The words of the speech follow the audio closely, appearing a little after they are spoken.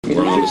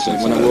We're on the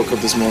same When I woke up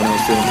this morning, I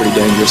was feeling pretty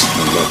dangerous.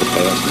 about the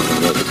past and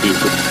about the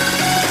future.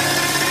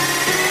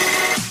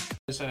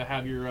 Just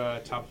have your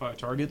top 5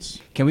 targets.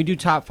 Can we do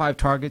top 5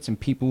 targets and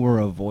people we're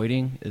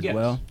avoiding as Yes.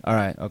 well? All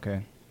right,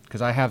 okay.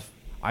 Because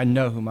I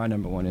know who my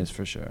number 1 is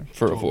for sure.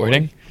 For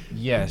avoiding?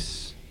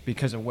 Yes,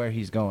 because of where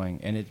he's going,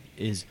 and it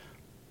is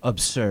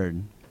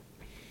absurd.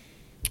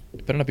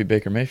 It better not be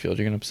Baker Mayfield.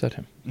 You're going to upset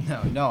him.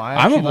 No,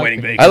 I'm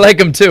avoiding Baker. I like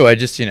him too. I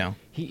just,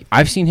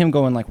 I've seen him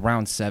go in like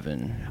round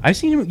 7. I've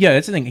seen him. Yeah,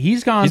 that's the thing.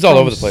 He's gone. He's all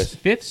from over the place.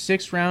 5th,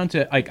 6th round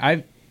to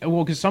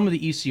because some of the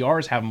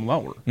ECRs have him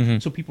lower,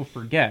 so people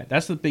forget.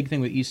 That's the big thing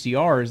with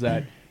ECR is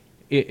that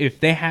if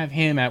they have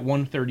him at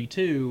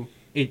 132,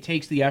 it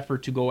takes the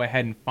effort to go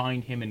ahead and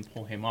find him and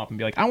pull him up and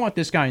be like, I want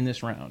this guy in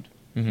this round.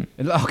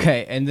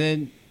 Okay, and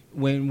then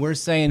when we're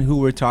saying who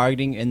we're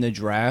targeting in the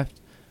draft,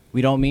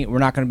 we're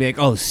not going to be like,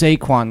 oh,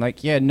 Saquon.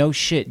 Like, yeah, no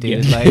shit,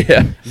 dude. Yeah. Like,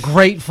 Yeah.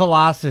 great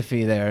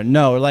philosophy there.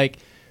 No, like,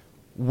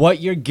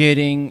 what you're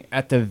getting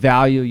at the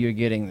value you're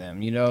getting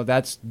them.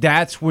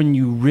 That's when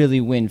you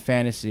really win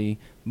fantasy.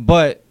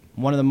 But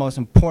one of the most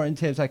important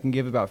tips I can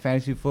give about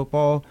fantasy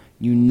football,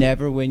 you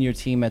never win your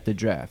team at the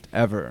draft,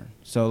 ever.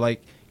 So,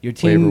 like, your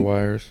team... waiver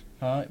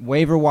wires.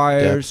 Waiver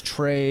wires,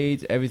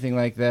 trades, everything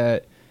like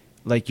that.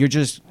 Like, you're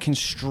just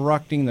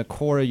constructing the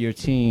core of your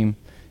team.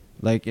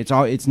 Like,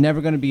 it's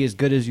never going to be as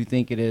good as you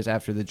think it is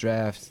after the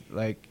draft.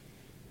 Like,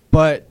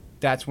 but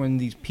that's when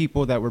these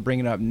people that we're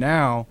bringing up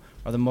now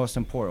are the most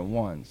important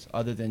ones,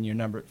 other than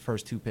your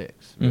first 2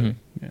 picks. Mhm.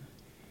 Yeah.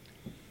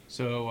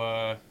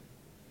 So,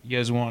 you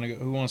guys want to go?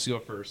 Who wants to go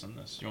first on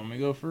this? You want me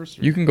to go first?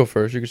 Or? You can go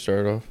first. You can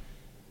start off.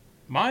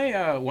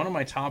 My one of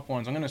my top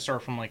ones. I'm going to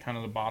start from like kind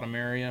of the bottom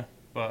area,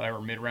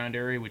 or mid round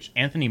area, which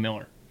Anthony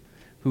Miller,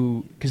 he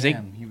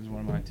was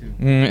one of mine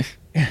too.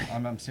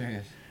 I'm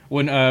serious.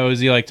 when was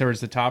he like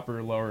towards the top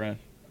or lower end?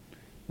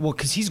 Well,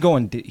 because he's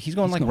going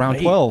like round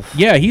 12.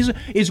 Yeah,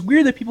 it's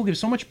weird that people give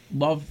so much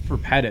love for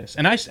Pettis,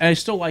 and I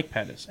still like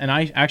Pettis, and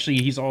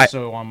he's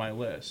also on my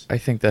list. I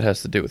think that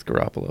has to do with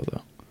Garoppolo,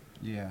 though.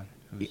 Yeah.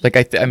 Like,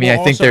 I think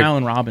also they're...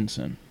 Allen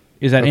Robinson.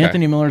 Is that Okay.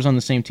 Anthony Miller's on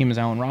the same team as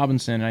Allen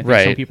Robinson, and I think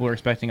some Right. people are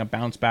expecting a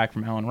bounce back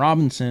from Allen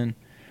Robinson,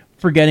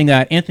 forgetting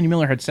that Anthony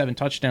Miller had 7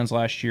 touchdowns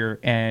last year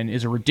and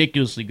is a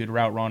ridiculously good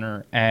route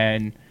runner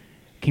and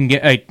can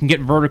get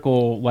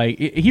vertical. Like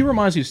he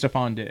reminds me of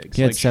Stephon Diggs.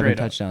 He had like, 7 straight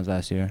up. touchdowns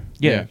last year.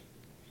 Yeah.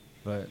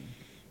 But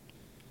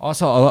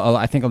also,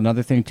 I think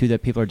another thing, too,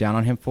 that people are down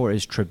on him for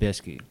is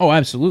Trubisky. Oh,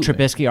 absolutely.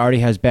 Trubisky already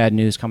has bad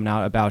news coming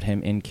out about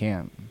him in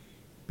camp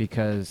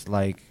because,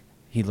 like,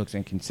 he looks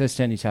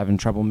inconsistent. He's having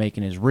trouble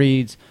making his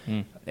reads,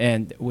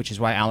 and which is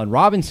why Allen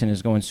Robinson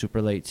is going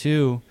super late,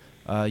 too.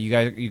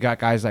 You got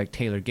guys like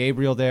Taylor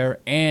Gabriel there,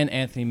 and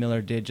Anthony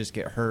Miller did just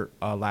get hurt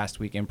last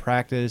week in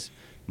practice.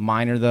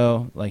 Minor,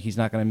 though. Like, he's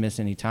not going to miss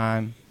any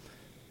time.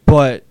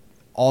 But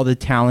all the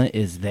talent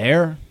is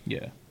there.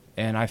 Yeah.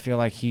 And I feel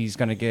like he's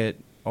going to get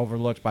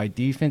overlooked by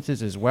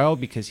defenses as well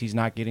because he's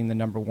not getting the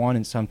number 1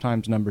 and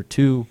sometimes number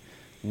 2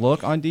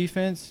 look on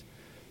defense.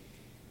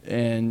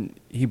 And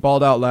he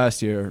balled out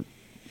last year,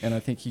 and I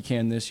think he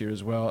can this year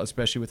as well,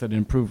 especially with an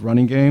improved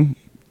running game.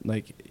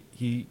 Like,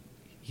 he's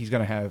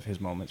going to have his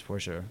moments for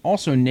sure.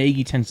 Also,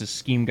 Nagy tends to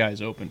scheme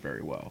guys open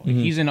very well. Like,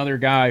 he's another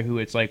guy who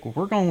it's like, well,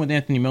 we're going with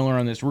Anthony Miller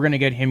on this. We're going to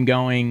get him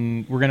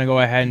going. We're going to go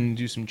ahead and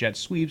do some jet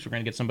sweeps. We're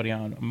going to get somebody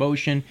on a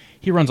motion.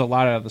 He runs a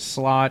lot out of the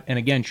slot. And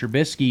again,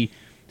 Trubisky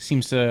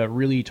seems to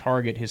really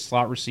target his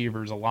slot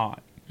receivers a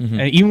lot.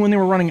 And even when they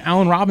were running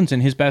Allen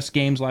Robinson, his best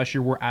games last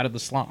year were out of the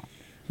slot.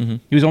 He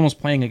was almost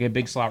playing like a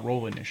big slot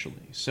role initially.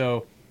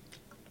 So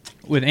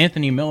with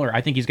Anthony Miller,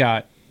 I think he's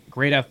got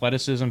great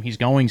athleticism. He's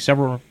going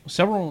several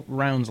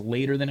rounds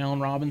later than Allen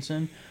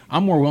Robinson.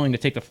 I'm more willing to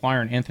take the flyer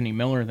on Anthony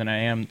Miller than I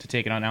am to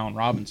take it on Allen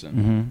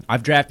Robinson.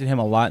 I've drafted him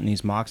a lot in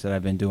these mocks that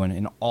I've been doing,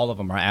 and all of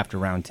them are after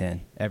round 10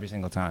 every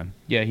single time.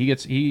 Yeah,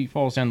 he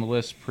falls down the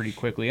list pretty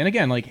quickly. And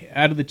again, like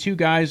out of the 2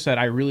 guys that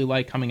I really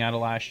like coming out of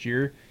last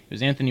year, it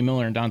was Anthony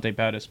Miller and Dante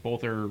Pettis.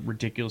 Both are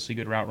ridiculously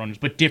good route runners,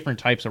 but different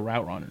types of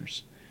route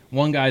runners.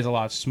 One guy's a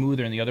lot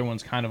smoother, and the other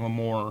one's kind of a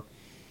more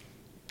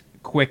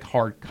quick,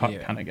 hard cut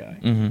kind of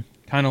guy.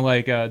 Kind of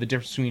like the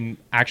difference between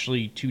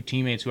actually 2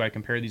 teammates who I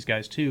compare these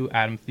guys to,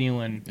 Adam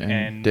Thielen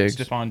and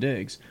Stephon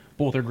Diggs.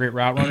 Both are great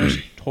route runners,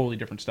 totally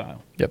different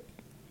style. Yep.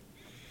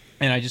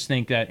 And I just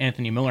think that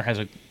Anthony Miller has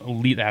a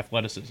elite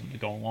athleticism to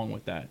go along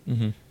with that.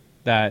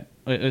 That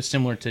is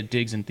similar to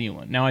Diggs and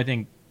Thielen. Now I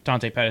think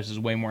Dante Pettis is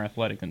way more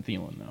athletic than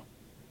Thielen, though.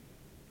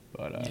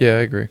 But yeah,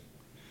 I agree.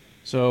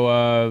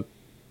 So,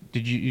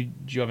 did you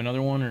have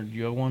another one, or do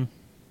you have one?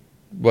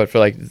 What, for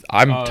like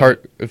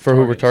for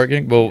who we're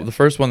targeting? Well, the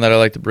first one that I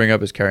like to bring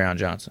up is Kerryon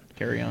Johnson.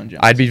 Kerryon Johnson.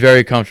 I'd be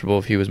very comfortable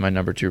if he was my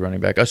number 2 running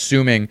back,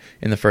 assuming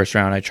in the first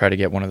round I try to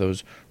get one of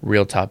those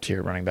real top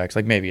tier running backs,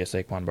 like maybe a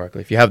Saquon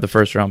Barkley. If you have the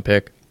first round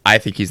pick, I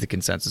think he's the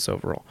consensus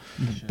overall.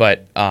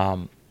 But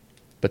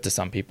to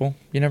some people,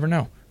 you never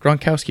know.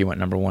 Gronkowski went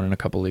number 1 in a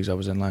couple leagues I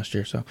was in last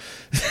year, so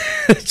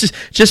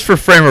just for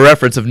frame of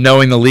reference of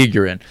knowing the league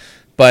you're in.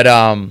 But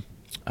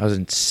I was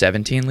in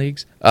 17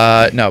 leagues.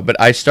 No, but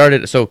I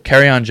started. So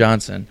Kerryon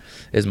Johnson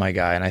is my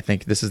guy, and I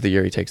think this is the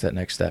year he takes that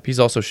next step. He's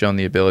also shown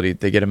the ability.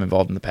 They get him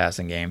involved in the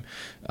passing game.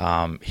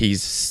 He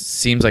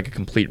seems like a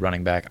complete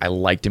running back. I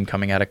liked him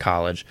coming out of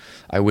college.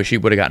 I wish he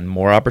would have gotten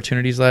more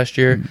opportunities last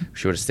year.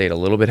 She would have stayed a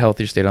little bit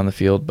healthier, stayed on the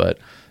field. But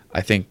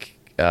I think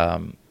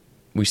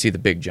we see the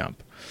big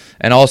jump.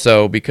 And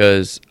also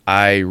because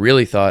I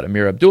really thought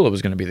Amir Abdullah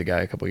was going to be the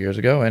guy a couple years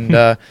ago, and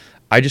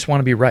I just want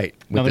to be right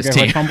with Another this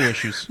guy who team. had fumble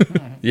issues.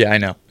 Yeah, I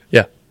know.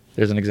 Yeah,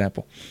 there's an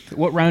example.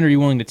 What round are you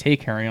willing to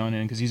take Harry on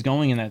in? Because he's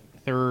going in that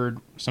third,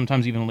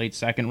 sometimes even late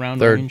second round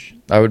Third. range.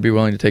 I would be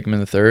willing to take him in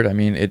the third. I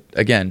mean, it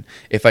again,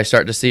 if I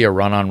start to see a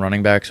run on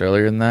running backs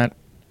earlier than that,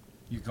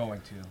 You're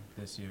going to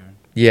this year.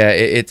 yeah,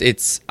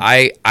 it's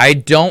I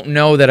don't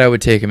know that I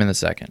would take him in the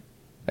second.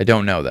 I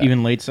don't know that.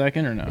 Even late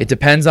second or no? It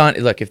depends on,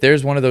 look, if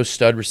there's one of those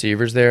stud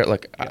receivers there,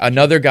 like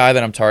another guy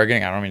that I'm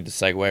targeting, I don't mean to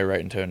segue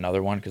right into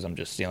another one because I'm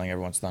just stealing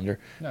everyone's thunder,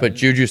 but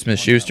Juju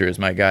Smith-Schuster is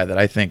my guy that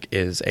I think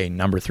is a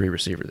number 3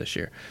 receiver this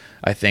year.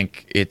 I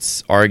think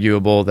it's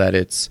arguable that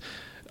it's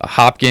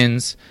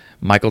Hopkins,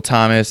 Michael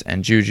Thomas,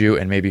 and Juju,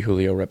 and maybe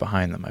Julio right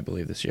behind them, I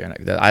believe, this year.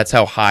 And that's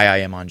how high I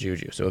am on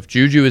Juju. So if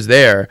Juju is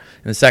there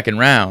in the second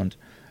round,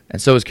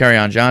 and so is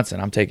Kerryon Johnson,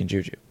 I'm taking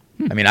Juju.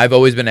 I mean, I've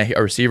always been a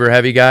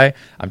receiver-heavy guy.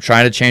 I'm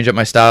trying to change up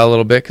my style a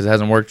little bit because it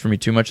hasn't worked for me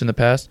too much in the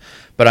past.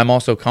 But I'm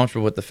also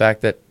comfortable with the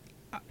fact that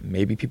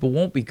maybe people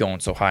won't be going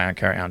so high on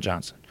Kerryon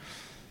Johnson.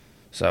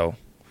 So,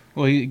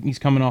 Well, he's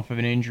coming off of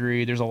an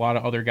injury. There's a lot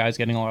of other guys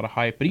getting a lot of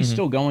hype, but he's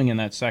still going in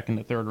that second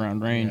to third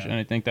round range, and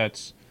I think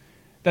that's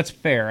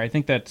fair. I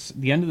think that's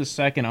the end of the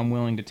second. I'm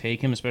willing to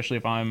take him, especially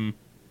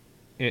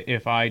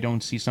if I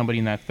don't see somebody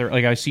in that third.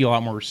 Like I see a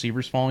lot more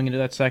receivers falling into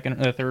that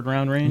third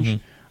round range.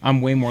 I'm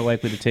way more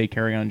likely to take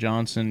Kerryon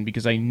Johnson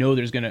because I know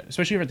there's gonna,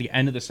 especially if at the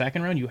end of the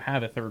second round, you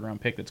have a third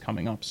round pick that's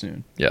coming up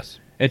soon.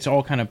 yes. It's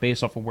all kind of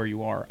based off of where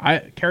you are.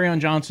 Kerryon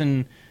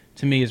Johnson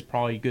to me is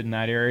probably good in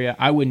that area.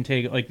 I wouldn't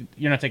take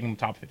you're not taking him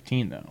top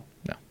 15 though.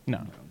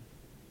 No.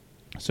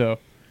 So,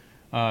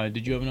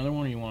 did you have another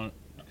one, or you want?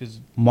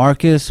 Because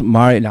Marcus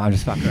Mari. No, I'm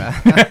just fucking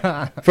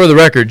around. For the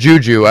record,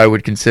 Juju I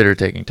would consider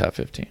taking top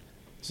 15.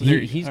 so there-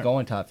 He's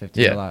going top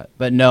 15 Yeah. a lot.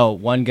 But no,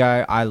 one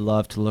guy I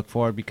love to look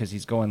for because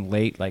he's going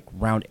late, like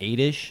round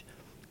 8-ish,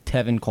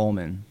 Tevin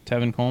Coleman.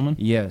 Tevin Coleman.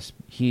 Yes,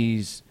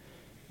 he's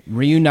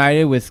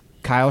reunited with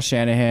Kyle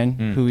Shanahan,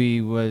 who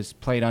he was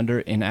played under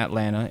in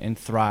Atlanta and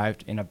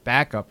thrived in a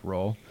backup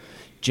role.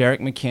 Jerick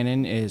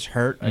McKinnon is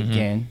hurt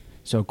again,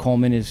 so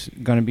Coleman is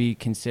going to be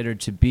considered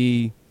to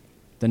be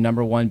the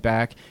number 1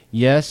 back.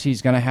 Yes,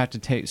 he's going to have to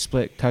take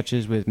split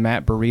touches with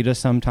Matt Breida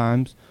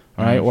sometimes,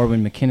 all right, or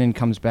when McKinnon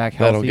comes back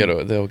healthy.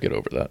 They'll get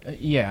over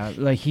that. Yeah,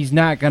 like he's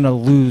not going to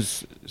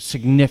lose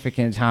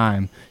significant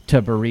time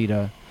to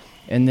Burrito.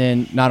 And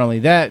then not only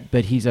that,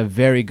 but he's a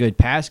very good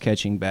pass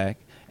catching back,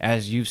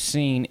 as you've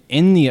seen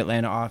in the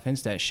Atlanta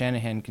offense that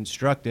Shanahan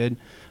constructed,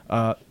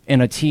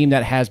 in a team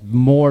that has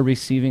more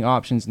receiving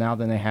options now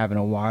than they have in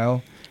a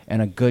while,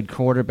 and a good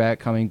quarterback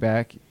coming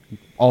back,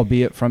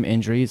 albeit from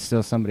injury. It's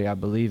still somebody I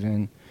believe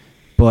in.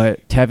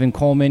 But Tevin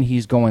Coleman,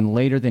 he's going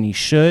later than he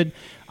should.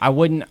 I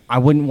wouldn't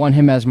want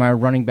him as my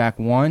running back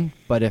 1,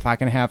 but if I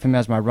can have him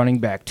as my running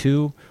back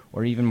 2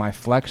 or even my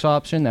flex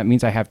option, that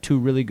means I have 2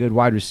 really good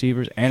wide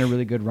receivers and a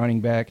really good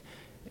running back.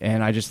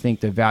 And I just think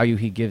the value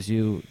he gives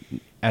you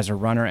as a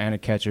runner and a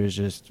catcher is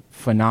just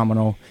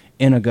phenomenal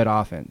in a good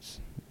offense,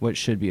 what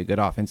should be a good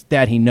offense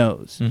that he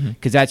knows.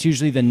 Because that's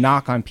usually the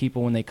knock on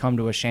people when they come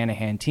to a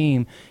Shanahan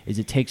team is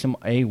it takes them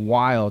a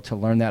while to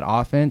learn that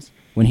offense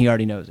when he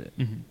already knows it.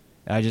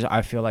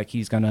 I feel like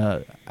he's going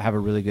to have a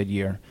really good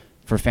year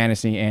for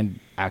fantasy and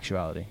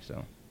actuality.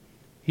 So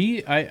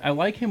I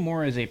like him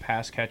more as a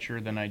pass catcher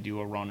than I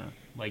do a runner.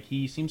 Like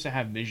he seems to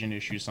have vision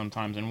issues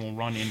sometimes and will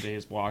run into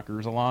his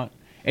blockers a lot.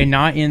 And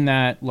not in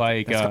that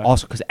like that's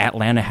also because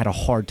Atlanta had a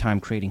hard time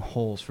creating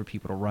holes for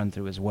people to run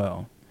through as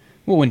well.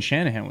 well, when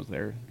Shanahan was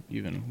there,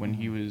 even when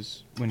he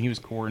was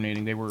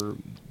coordinating, they were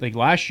like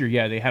last year.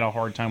 Yeah, they had a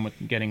hard time with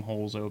getting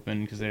holes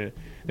open because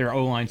their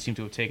O line seemed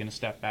to have taken a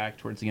step back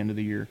towards the end of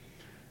the year,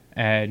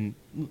 and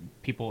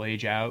people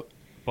age out.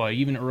 But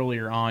even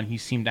earlier on, he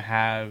seemed to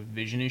have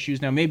vision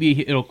issues. Now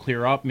maybe it'll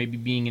clear up. Maybe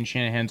being in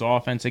Shanahan's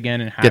offense again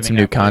and having Get some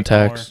new that play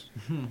contacts.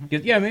 caller.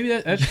 Yeah, maybe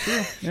that's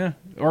true. Yeah,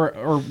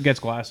 or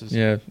gets glasses.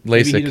 Yeah,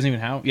 Maybe he LASIK. doesn't even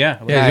have.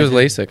 Yeah, Yeah, he was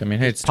LASIK. I mean,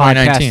 hey, it's Podcast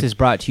 2019. is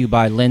brought to you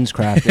by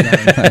LensCraft.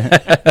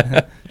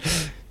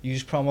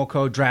 Use promo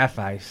code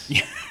DRAFTICE.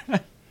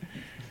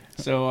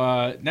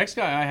 So next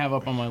guy I have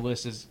up on my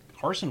list is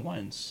Carson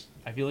Wentz.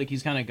 I feel like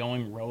he's kind of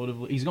going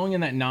he's going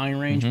in that 9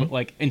 range, but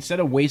like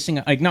instead of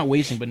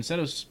instead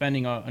of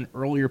spending an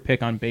earlier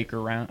pick on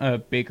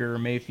Baker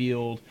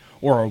Mayfield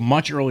or a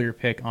much earlier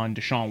pick on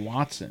Deshaun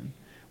Watson,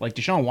 like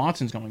Deshaun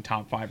Watson's going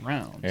top 5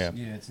 rounds. Yeah.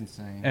 Yeah, it's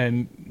insane.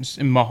 And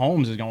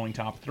Mahomes is going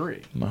top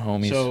 3.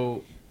 Mahomes.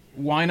 So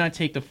why not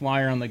take the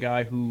flyer on the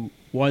guy who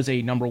was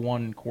a number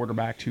 1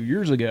 quarterback 2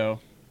 years ago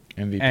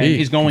MVP and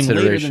is going later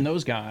consideration. than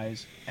those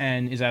guys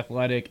and is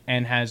athletic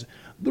and has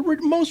the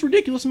most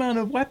ridiculous amount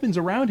of weapons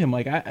around him.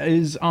 Like,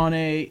 is on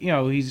a,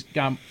 he's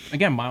got,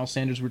 again, Miles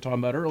Sanders we were talking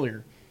about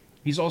earlier.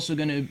 He's also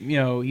going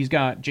to, he's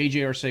got J.J.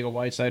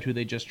 Arcega-Whiteside, who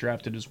they just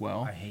drafted as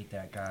well. I hate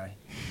that guy.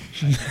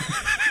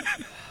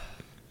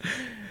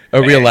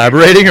 Are we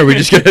elaborating, or are we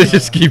just going to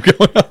just keep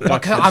going on?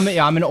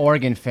 I'm an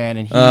Oregon fan,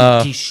 and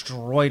he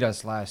destroyed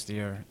us last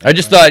year. I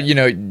just thought, you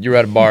were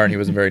at a bar and he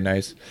wasn't very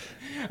nice.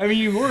 I mean,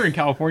 you were in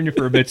California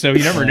for a bit, so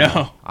you never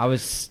know. I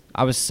was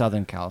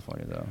Southern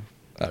California, though.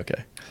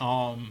 Okay.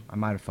 I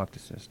might have fucked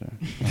his sister.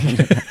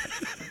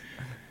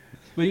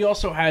 But he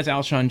also has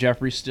Alshon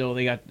Jeffrey still.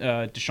 They got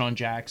Deshaun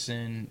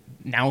Jackson,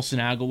 Nelson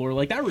Aguilar.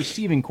 Like, that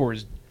receiving core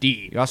is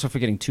deep. You're also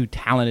forgetting 2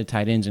 talented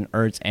tight ends in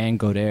Ertz and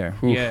Goddard.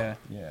 Yeah.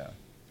 Yeah.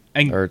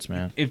 And Ertz,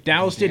 man. if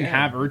Dallas didn't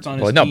have Ertz on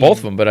his Well, team... no, both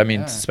of them, but I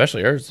mean,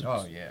 especially Ertz.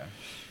 Oh, yeah.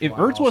 If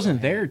Ertz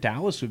wasn't there,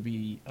 Dallas would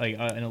be like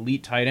an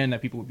elite tight end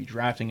that people would be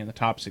drafting in the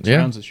top 6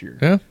 rounds this year.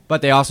 Yeah.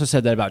 But they also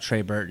said that about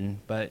Trey Burton.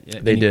 But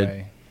They did.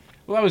 anyway.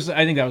 Well,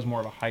 I think that was more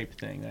of a hype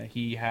thing, that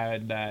he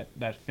had that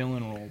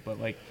fill-in role. But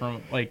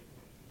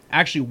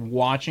actually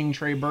watching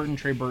Trey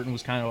Burton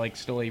was kind of like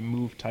still a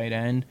move tight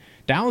end.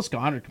 Dallas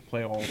Goedert can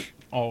play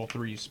all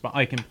 3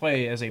 spots. Can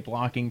play as a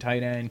blocking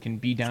tight end, can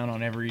be down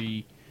on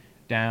every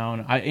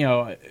down.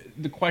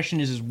 The question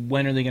is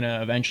when are they going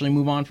to eventually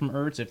move on from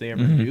Ertz, if they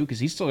ever do, because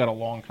he's still got a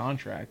long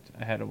contract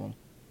ahead of him.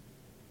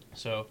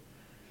 So,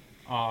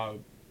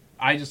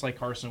 I just like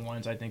Carson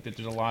Wentz. I think that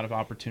there's a lot of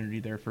opportunity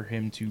there for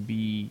him to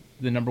be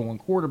the number 1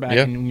 quarterback.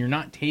 Yeah. And when you're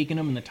not taking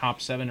him in the top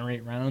 7 or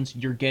 8 rounds,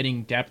 you're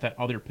getting depth at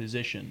other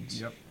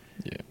positions. Yep.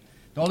 Yeah.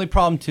 The only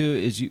problem, too,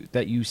 is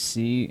that you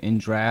see in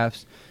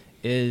drafts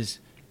is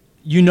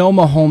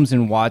Mahomes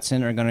and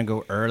Watson are going to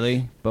go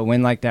early, but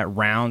when that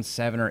round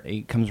 7 or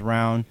 8 comes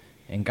around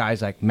and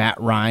guys like Matt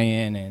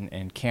Ryan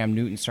and Cam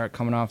Newton start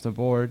coming off the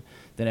board,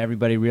 then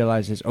everybody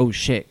realizes, oh,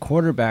 shit,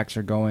 quarterbacks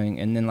are going,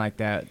 and then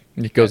that.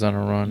 It goes on a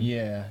run.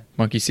 Yeah.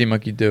 Monkey see,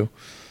 monkey do.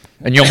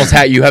 And you almost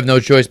you have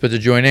no choice but to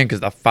join in because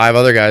the 5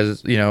 other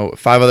guys,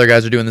 5 other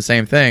guys are doing the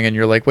same thing, and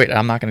you're like, wait,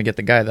 I'm not going to get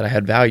the guy that I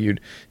had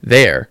valued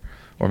there.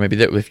 Or maybe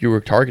that if you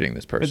were targeting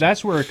this person. But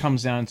that's where it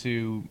comes down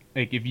to,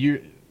 if you're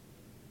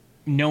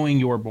knowing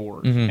your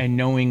board and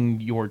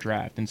knowing your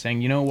draft and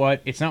saying, you know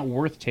what, it's not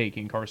worth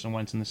taking Carson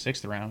Wentz in the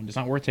 6th round. It's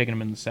not worth taking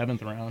him in the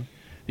 7th round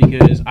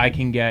because I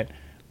can get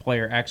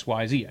player X,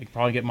 Y, Z. I could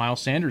probably get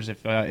Miles Sanders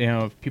if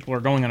people are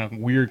going on a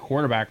weird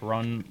quarterback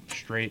run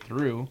straight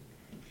through.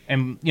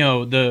 And,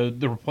 the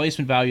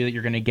replacement value that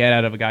you're going to get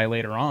out of a guy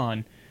later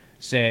on,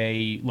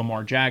 say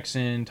Lamar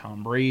Jackson,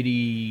 Tom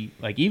Brady,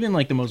 even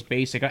the most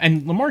basic.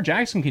 And Lamar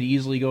Jackson could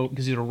easily go,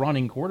 because he's a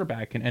running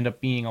quarterback, can end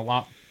up being a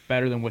lot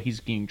better than what he's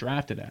being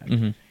drafted at.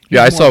 Mm-hmm. He's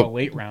I more saw of a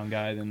late round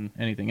guy than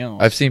anything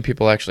else. I've seen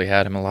people actually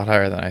had him a lot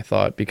higher than I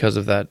thought because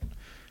of that.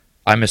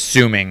 I'm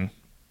assuming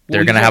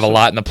they're going to have a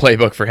lot in the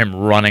playbook for him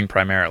running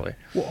primarily.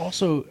 Well,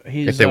 also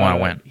if they want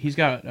to win, he's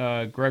got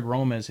Greg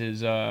Rome as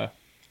his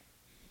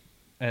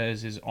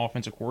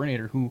offensive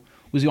coordinator, who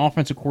was the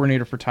offensive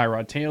coordinator for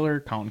Tyrod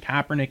Taylor, Colin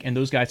Kaepernick, and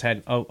those guys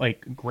had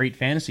great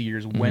fantasy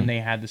years when they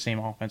had the same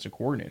offensive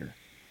coordinator.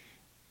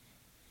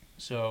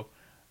 So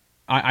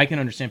I can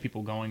understand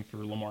people going for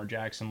Lamar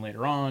Jackson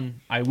later on.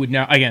 I would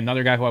now, again,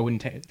 another guy who I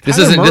wouldn't take. This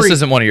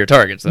isn't one of your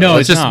targets, though. No,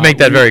 let's just not. make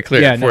that very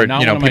clear before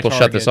people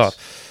shut this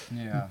off.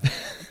 Yeah.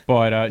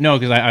 But no,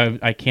 because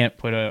I can't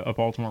put a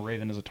Baltimore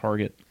Raven as a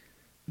target.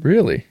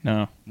 Really?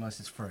 No. Unless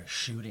it's for a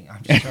shooting.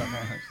 I'm just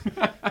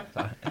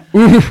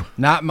joking.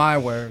 Not my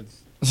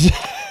words.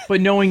 But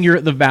knowing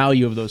the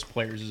value of those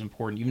players is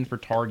important, even for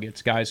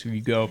targets, guys who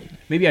you go,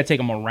 maybe I take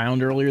him a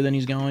round earlier than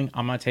he's going.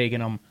 I'm not taking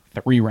him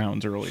 3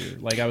 rounds earlier.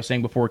 Like I was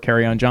saying before,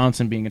 Kerryon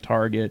Johnson being a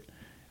target,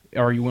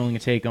 are you willing to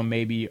take him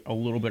maybe a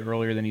little bit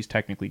earlier than he's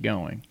technically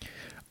going?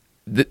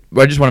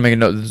 I just want to make a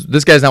note.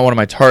 This guy's not one of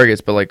my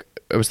targets, but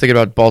I was thinking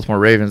about Baltimore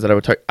Ravens that I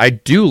would target. I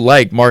do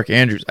like Mark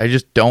Andrews. I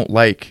just don't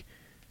like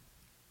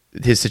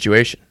his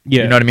situation.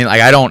 Yeah. You know what I mean?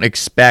 I don't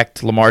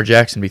expect Lamar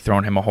Jackson to be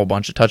throwing him a whole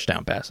bunch of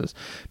touchdown passes,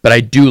 but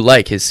I do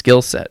like his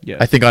skill set. Yes.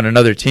 I think on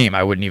another team,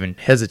 I wouldn't even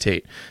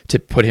hesitate to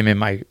put him in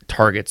my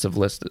targets of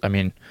list. I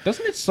mean,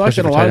 doesn't it suck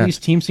that a lot of these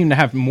teams seem to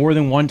have more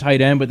than one tight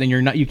end, but then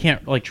you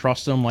can't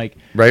trust them?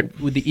 Right.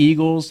 With the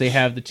Eagles, they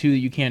have the 2 that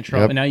you can't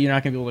trust, Yep. and now you're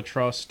not going to be able to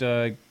trust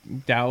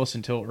Dallas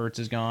until Ertz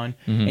is gone,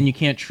 and you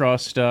can't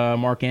trust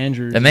Mark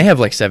Andrews. and they have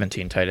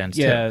 17 tight ends.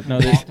 yeah, too. no,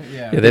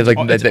 Yeah, they have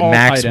it's that all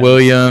Max tight ends.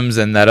 Williams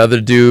and that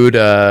other dude.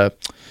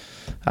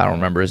 I don't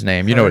remember his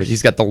name. You know what?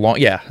 He's got the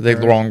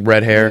long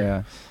red hair.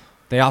 Yeah.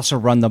 They also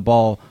run the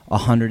ball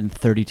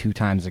 132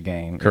 times a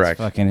game. Correct.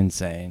 It's fucking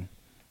insane.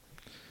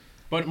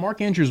 But Mark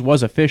Andrews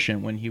was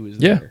efficient when he was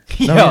Yeah. there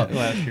Yo,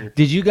 last year.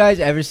 did you guys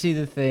ever see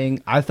the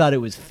thing? I thought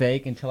it was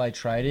fake until I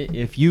tried it.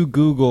 If you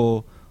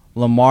Google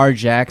Lamar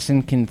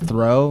Jackson can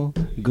throw,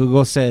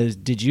 Google says,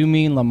 "Did you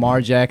mean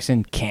Lamar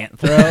Jackson can't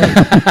throw?"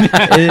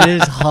 It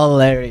is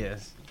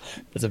hilarious.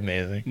 That's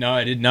amazing. No,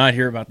 I did not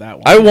hear about that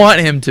one. I want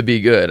him to be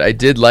good. I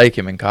did like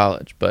him in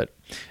college, but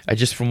I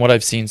just, from what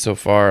I've seen so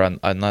far,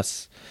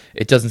 unless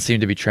it doesn't seem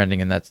to be trending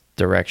in that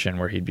direction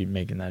where he'd be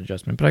making that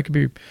adjustment. But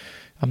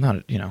I'm not,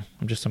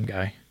 I'm just some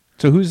guy.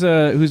 So who's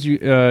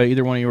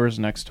either one of yours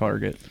next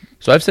target?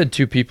 So I've said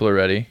 2 people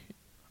already.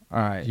 All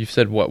right. You've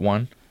said what,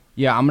 1?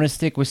 Yeah, I'm going to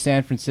stick with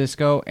San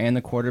Francisco and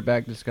the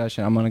quarterback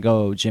discussion. I'm going to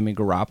go Jimmy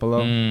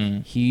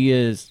Garoppolo. He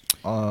is,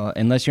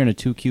 unless you're in a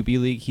 2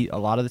 QB league, a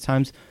lot of the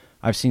times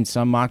I've seen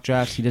some mock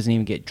drafts, he doesn't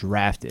even get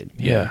drafted.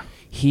 Yeah.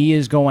 He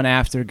is going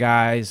after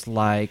guys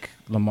like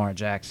Lamar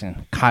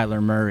Jackson,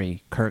 Kyler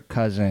Murray, Kirk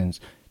Cousins,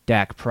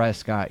 Dak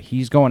Prescott.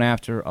 He's going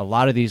after a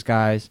lot of these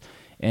guys.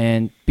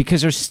 And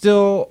because there's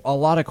still a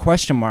lot of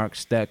question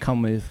marks that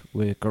come with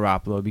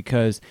Garoppolo,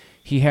 because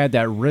he had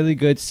that really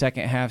good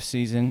second half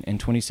season in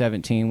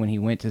 2017 when he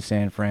went to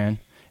San Fran,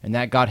 and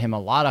that got him a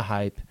lot of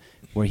hype,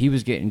 where he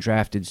was getting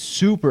drafted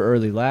super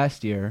early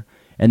last year.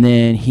 And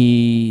then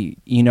he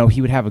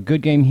would have a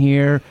good game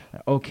here,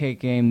 an okay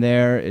game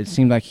there. It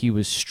seemed like he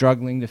was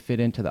struggling to fit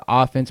into the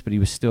offense, but he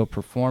was still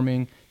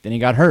performing. Then he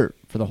got hurt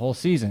for the whole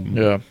season.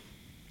 Yeah.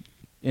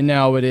 And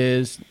now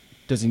does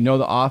he know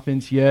the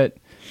offense yet?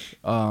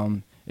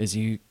 Is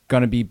he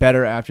going to be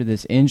better after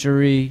this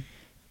injury?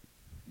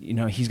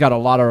 He's got a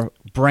lot of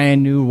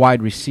brand new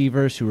wide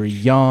receivers who are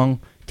young,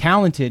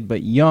 talented,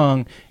 but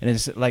young. And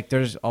it's like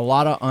there's a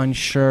lot of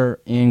unsure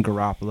in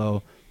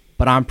Garoppolo,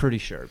 but I'm pretty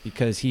sure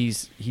because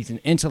he's an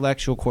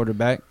intellectual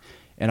quarterback.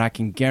 And I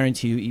can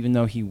guarantee you, even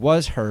though he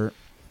was hurt,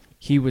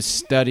 he was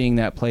studying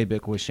that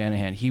playbook with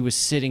Shanahan. He was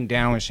sitting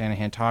down with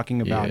Shanahan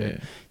talking about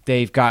it.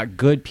 They've got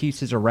good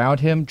pieces around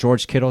him.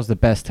 George Kittle's the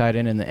best tight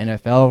end in the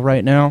NFL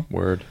right now.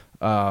 Word.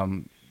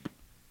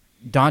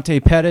 Dante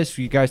Pettis,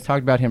 you guys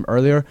talked about him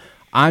earlier.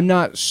 I'm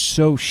not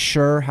so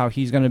sure how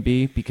he's going to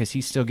be because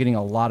he's still getting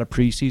a lot of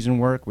preseason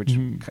work, which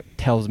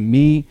tells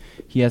me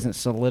he hasn't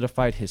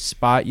solidified his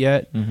spot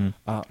yet.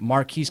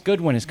 Marquise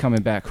Goodwin is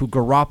coming back, who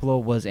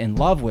Garoppolo was in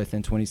love with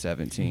in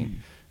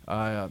 2017.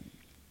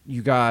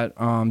 You got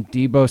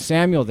Deebo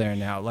Samuel there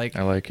now. I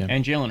like him.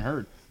 And Jalen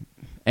Hurd.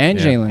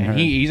 Jalen Hurd.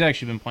 He's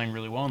actually been playing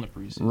really well in the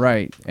preseason.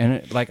 Right.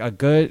 And like a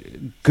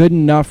good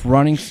enough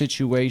running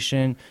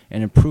situation,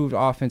 an improved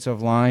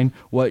offensive line,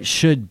 what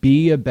should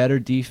be a better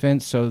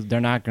defense, so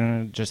they're not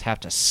going to just have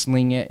to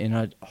sling it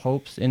in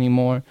hopes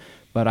anymore.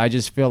 But I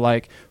just feel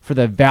like for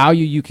the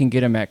value you can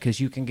get him at, because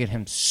you can get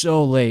him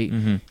so late,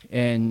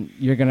 and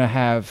you're going to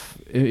have,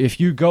 if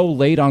you go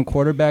late on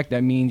quarterback,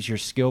 that means your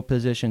skill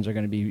positions are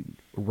going to be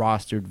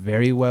rostered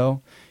very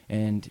well.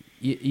 And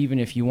even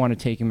if you want to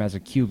take him as a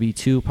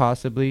QB2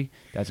 possibly,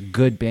 that's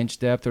good bench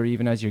depth, or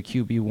even as your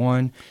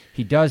QB1.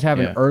 He does have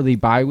an early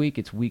bye week.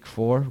 It's week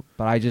 4.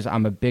 But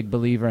I'm a big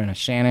believer in a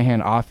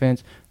Shanahan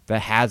offense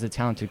that has a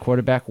talented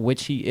quarterback,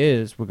 which he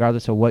is,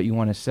 regardless of what you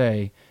want to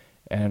say.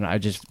 And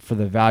for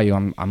the value,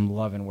 I'm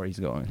loving where he's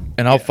going.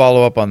 And I'll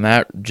follow up on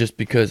that just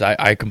because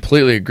I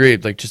completely agree.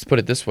 Like, just put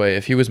it this way.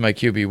 If he was my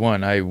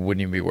QB1, I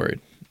wouldn't even be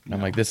worried. I'm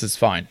like, this is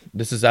fine.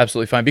 This is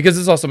absolutely fine. Because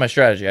this is also my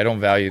strategy. I don't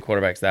value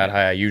quarterbacks that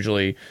high. I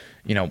usually,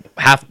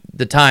 half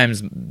the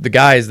times, the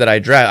guys that I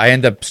draft, I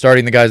end up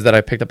starting the guys that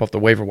I picked up off the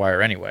waiver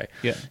wire anyway.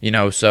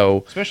 Yeah.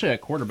 So. Especially at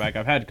quarterback.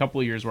 I've had a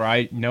couple of years where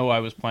I know I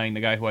was playing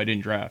the guy who I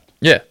didn't draft.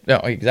 Yeah. No,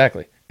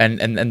 exactly.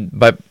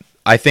 But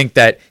I think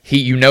that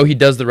he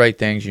does the right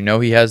things.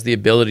 He has the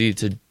ability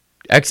to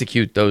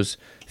execute those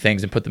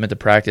things and put them into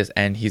practice.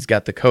 And he's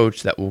got the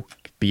coach that will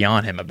be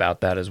on him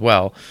about that as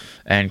well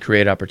and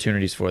create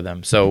opportunities for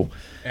them. So,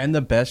 and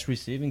the best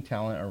receiving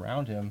talent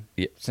around him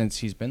since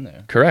he's been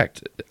there.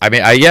 Correct. I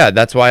mean,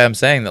 that's why I'm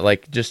saying that,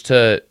 like, just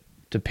to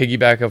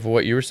piggyback off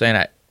what you were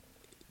saying,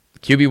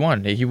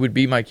 QB1, he would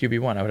be my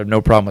QB1. I would have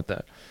no problem with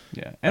that.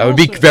 Yeah. I would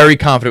be very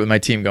confident with my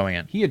team going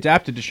in. He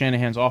adapted to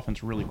Shanahan's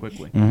offense really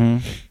quickly.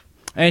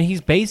 And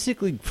he's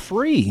basically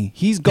free.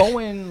 He's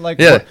going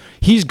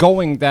he's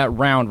going that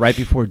round right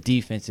before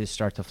defenses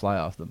start to fly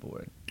off the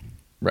board.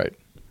 Right.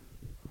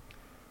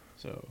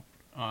 So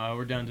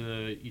we're down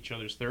to each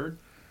other's third.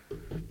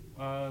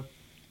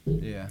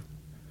 Yeah.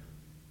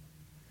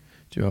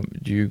 Do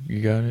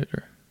you got it?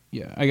 Or?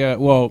 Yeah, I got.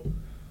 Well,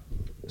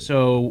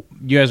 so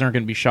you guys aren't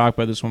going to be shocked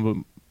by this one,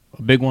 but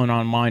a big one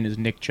on mine is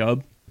Nick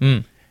Chubb.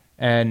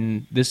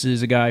 And this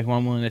is a guy who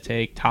I'm willing to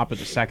take top of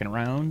the second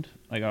round,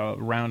 like a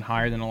round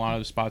higher than a lot of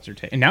the spots are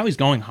taken. And now he's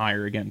going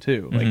higher again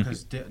too.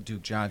 Because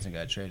Duke Johnson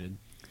got traded.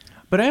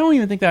 But I don't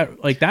even think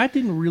that that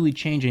didn't really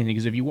change anything,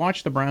 because if you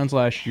watch the Browns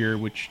last year,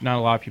 which not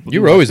a lot of people,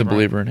 you were always a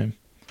believer in him.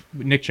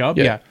 Nick Chubb,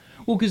 yeah.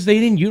 Well, because they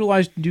didn't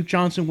utilize Duke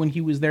Johnson when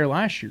he was there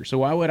last year, so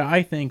why would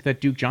I think that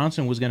Duke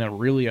Johnson was going to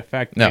really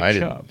affect Nick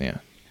Chubb? Yeah.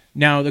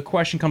 Now the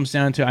question comes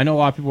down to, I know a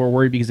lot of people are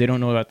worried because they don't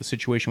know about the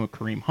situation with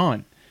Kareem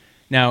Hunt.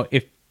 Now,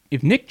 if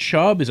Nick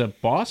Chubb is a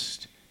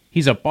bust,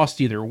 he's a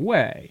bust either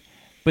way.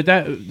 But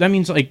that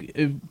means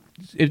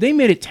if they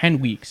made it 10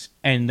 weeks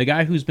and the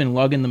guy who's been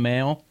lugging the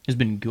mail has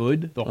been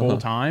good the whole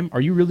time,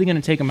 are you really going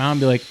to take him out and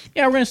be like,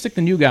 yeah, we're going to stick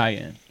the new guy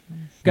in?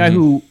 Guy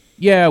who,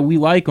 yeah, we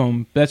like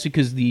him, but that's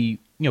because we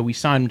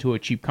signed him to a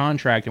cheap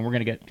contract and we're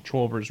going to get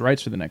control over his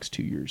rights for the next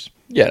 2 years.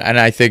 Yeah, and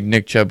I think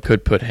Nick Chubb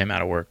could put him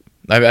out of work.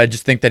 I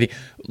just think that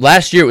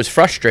last year it was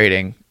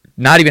frustrating,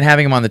 not even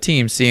having him on the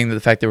team, seeing the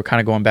fact they were kind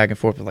of going back and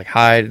forth with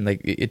Hyde, and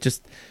it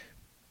just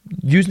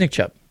use Nick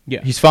Chubb.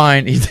 Yeah. He's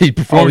fine. He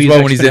performs he's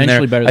well when he's in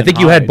there. exponentially better I than think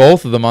you had Hyde.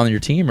 both of them on your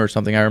team or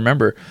something. I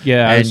remember.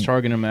 Yeah, I was And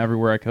targeting him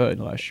everywhere I could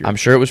last year. I'm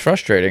sure it was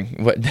frustrating.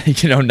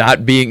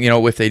 Not being,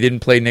 if they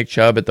didn't play Nick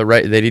Chubb at the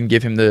right, they didn't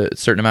give him the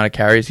certain amount of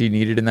carries he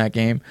needed in that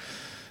game.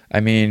 I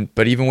mean,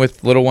 but even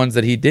with little ones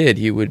that he did,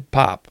 he would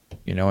pop,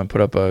 and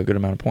put up a good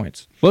amount of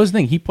points. What was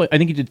the thing? I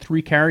think he did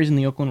 3 carries in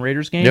the Oakland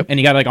Raiders game, Yep. and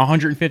he got like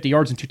 150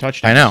 yards and 2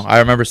 touchdowns. I know. I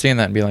remember seeing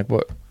that and being like,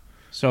 what?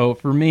 So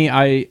for me,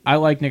 I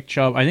like Nick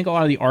Chubb. I think a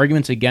lot of the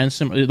arguments against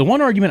him, the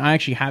one argument I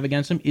actually have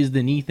against him is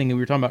the knee thing that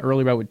we were talking about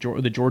earlier about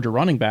with the Georgia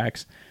running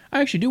backs.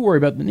 I actually do worry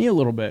about the knee a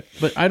little bit,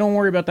 but I don't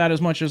worry about that as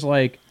much as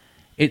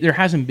there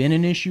hasn't been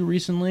an issue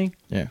recently.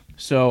 Yeah.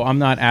 So I'm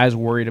not as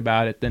worried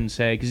about it than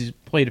say, because he's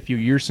played a few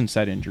years since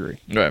that injury.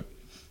 Right.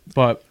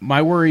 But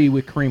my worry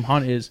with Kareem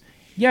Hunt is,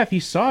 if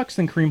he sucks,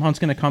 then Kareem Hunt's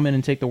going to come in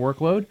and take the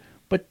workload.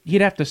 But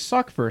he'd have to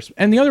suck first.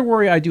 And the other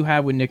worry I do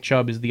have with Nick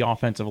Chubb is the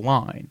offensive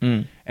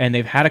line. And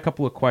they've had a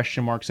couple of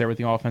question marks there with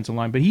the offensive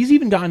line. But he's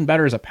even gotten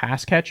better as a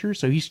pass catcher,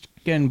 so he's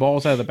getting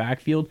balls out of the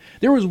backfield.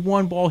 There was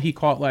one ball he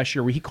caught last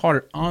year where he caught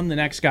it on the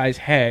next guy's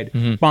head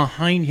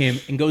behind him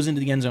and goes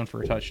into the end zone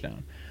for a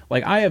touchdown.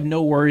 I have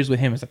no worries with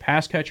him as a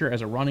pass catcher,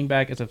 as a running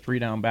back, as a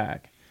 3-down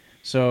back.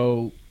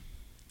 So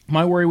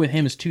my worry with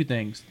him is 2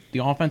 things. The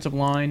offensive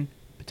line,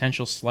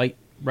 potential slight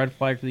red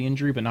flag for the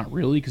injury, but not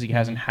really because he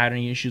hasn't had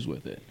any issues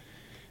with it.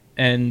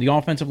 And the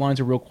offensive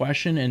line's a real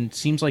question, and it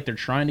seems like they're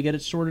trying to get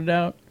it sorted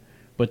out,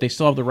 but they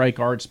still have the right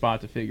guard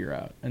spot to figure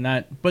out.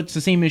 But it's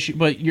the same issue.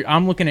 But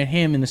I'm looking at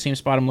him in the same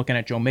spot I'm looking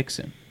at Joe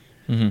Mixon.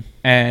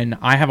 And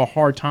I have a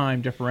hard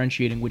time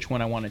differentiating which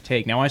one I want to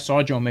take. Now, I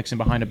saw Joe Mixon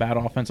behind a bad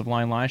offensive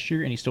line last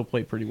year, and he still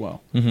played pretty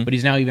well. But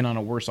he's now even on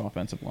a worse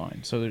offensive line,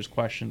 so there's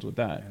questions with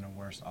that. And a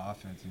worse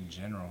offense in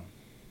general.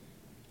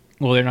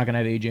 Well, they're not going to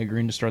have A.J.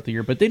 Green to start the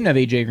year, but they didn't have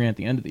A.J. Green at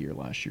the end of the year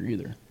last year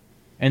either.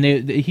 And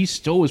he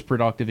still was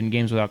productive in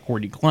games without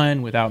Cordy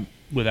Glenn, without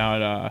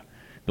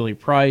Billy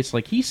Price.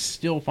 He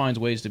still finds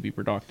ways to be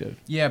productive.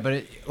 Yeah,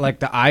 but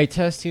the eye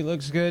test, he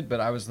looks good. But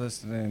I was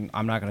listening.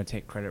 I'm not gonna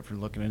take credit for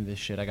looking into this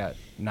shit. I got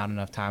not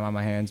enough time on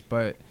my hands.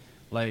 But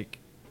draft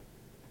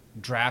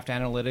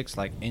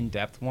analytics,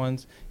 in-depth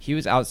ones, he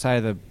was outside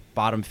of the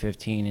bottom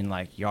 15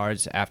 in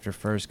yards after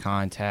first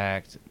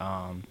contact,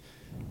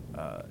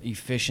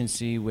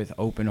 efficiency with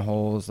open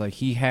holes.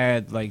 He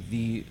had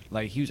he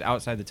was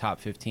outside the top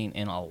 15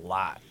 in a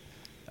lot.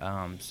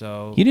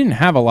 So He didn't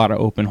have a lot of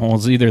open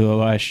holes either though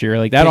last year.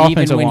 That but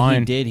offensive even when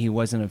line. he did, he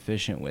wasn't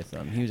efficient with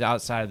them. He was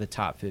outside of the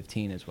top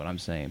 15, is what I'm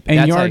saying. But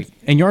And that's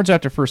yards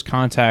after first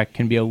contact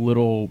can be a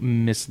little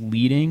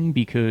misleading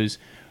because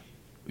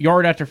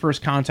yard after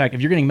first contact,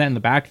 if you're getting met in the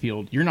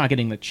backfield, you're not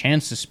getting the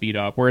chance to speed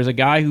up. Whereas a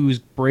guy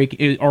who's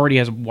already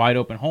has wide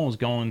open holes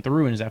going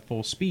through and is at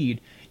full speed,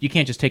 you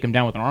can't just take him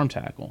down with an arm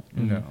tackle.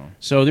 No.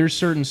 So there's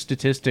certain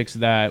statistics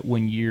that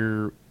when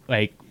you're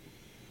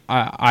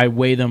I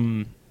weigh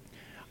them.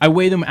 I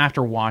weigh them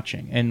after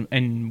watching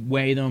and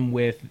weigh them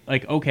with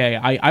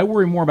I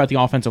worry more about the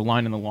offensive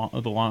line and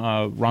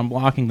the run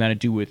blocking than I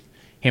do with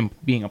him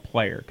being a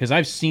player because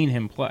I've seen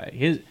him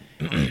play.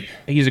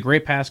 He's a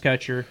great pass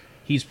catcher.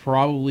 He's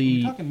probably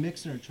You're talking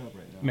Mixon or Chubb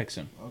right now?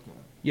 Mixon. Okay.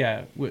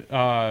 Yeah,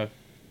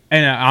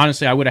 and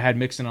honestly, I would have had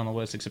Mixon on the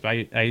list, except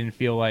I didn't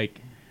feel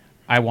like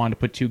I wanted to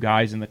put 2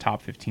 guys in the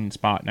top 15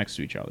 spot next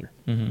to each other.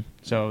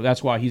 So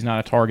that's why he's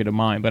not a target of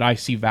mine. But I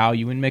see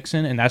value in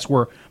Mixon, and that's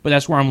where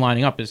I'm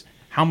lining up is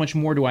how much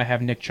more do I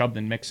have Nick Chubb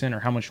than Mixon,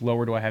 or how much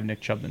lower do I have Nick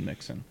Chubb than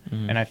Mixon?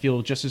 And I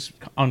feel just as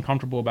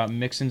uncomfortable about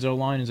Mixon's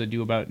O-line as I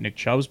do about Nick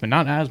Chubb's, but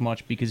not as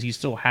much because he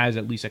still has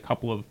at least a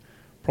couple of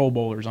Pro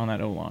Bowlers on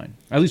that O-line,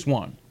 at least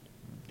one,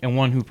 and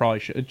one who probably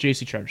should.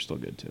 J.C. Tretter's still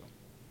good too,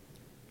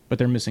 but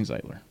they're missing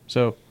Zeitler.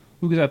 So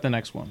who goes at the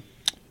next one?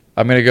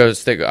 I'm gonna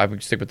stick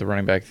with the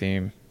running back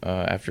theme.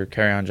 After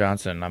Kerryon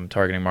Johnson, I'm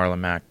targeting Marlon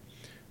Mack.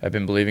 I've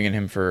been believing in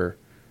him for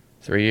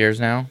 3 years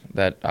now.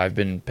 That I've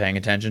been paying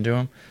attention to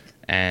him,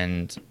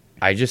 and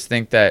I just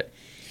think that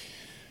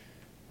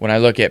when I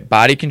look at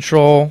body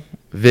control,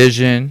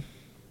 vision,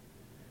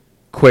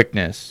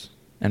 quickness,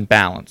 and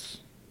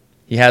balance,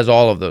 he has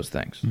all of those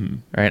things,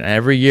 right? And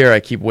every year I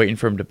keep waiting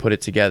for him to put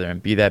it together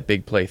and be that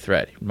big play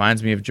threat. He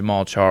reminds me of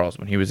Jamal Charles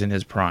when he was in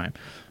his prime.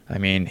 I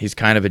mean, he's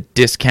kind of a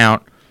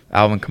discount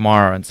Alvin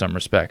Kamara in some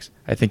respects.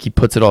 I think he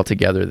puts it all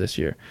together this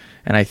year.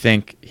 And I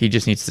think he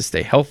just needs to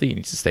stay healthy. He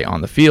needs to stay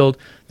on the field.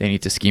 They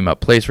need to scheme up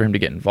plays for him to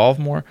get involved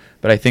more.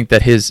 But I think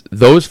that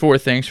those 4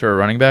 things for a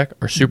running back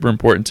are super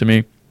important to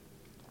me.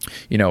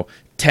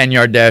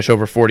 10-yard dash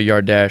over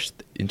 40-yard dash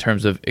in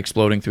terms of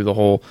exploding through the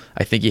hole.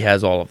 I think he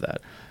has all of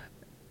that.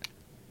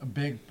 A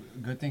big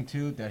good thing,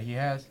 too, that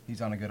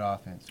he's on a good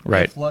offense.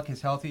 Right. If Luck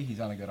is healthy, he's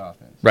on a good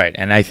offense. Right,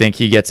 and I think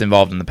he gets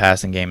involved in the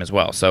passing game as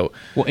well. So,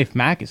 Well, if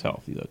Mack is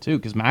healthy, though, too,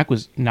 because Mack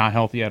was not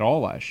healthy at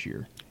all last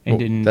year. And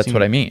didn't. That's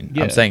what I mean.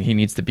 Yeah. I'm saying he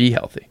needs to be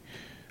healthy.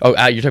 Oh,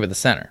 you're talking about the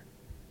center.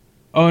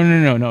 Oh,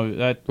 no.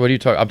 What are you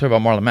talking? I'm talking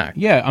about Marlon Mack.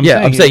 Yeah, I'm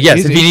saying yes.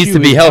 his If he needs issue to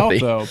be is healthy,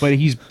 health, though, but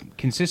he's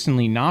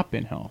consistently not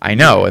been healthy. I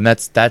know, and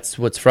that's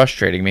what's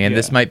frustrating me. And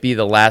this Yeah. might be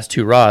the last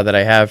hurrah that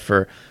I have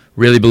for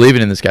really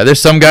believing in this guy.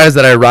 There's some guys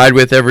that I ride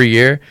with every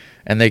year,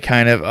 and they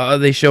kind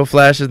of they show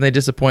flashes and they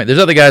disappoint. There's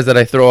other guys that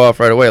I throw off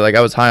right away. Like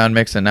I was high on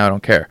Mixon, now I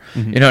don't care.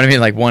 You know what I mean?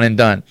 Like one and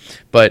done.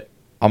 But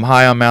I'm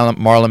high on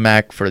Marlon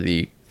Mack for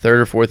the third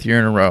or fourth year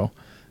in a row,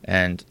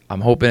 and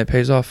I'm hoping it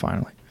pays off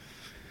finally.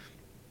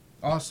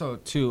 Also,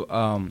 too,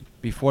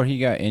 before he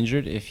got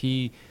injured, if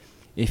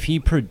he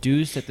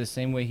produced at the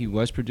same way he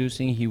was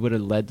producing, he would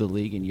have led the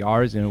league in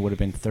yards and it would have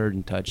been third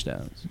in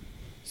touchdowns.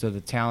 So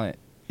the talent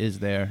is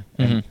there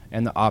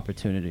and the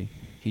opportunity.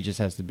 He just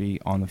has to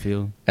be on the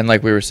field. And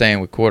like we were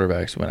saying with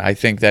quarterbacks, when I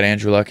think that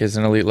Andrew Luck is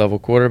an elite level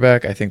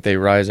quarterback, I think they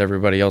rise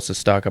everybody else's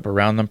stock up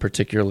around them,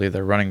 particularly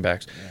their running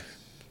backs. Yeah.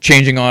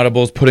 Changing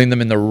audibles, putting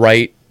them in the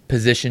right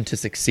position to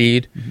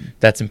succeed,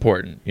 that's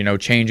important. You know,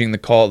 changing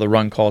the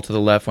run call to the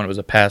left when it was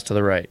a pass to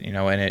the right, you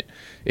know, and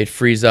it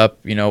frees up,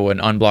 you know, an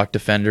unblocked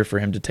defender for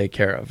him to take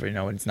care of, you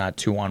know, and it's not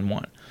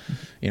 2-on-1.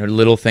 You know,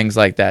 little things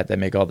like that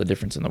make all the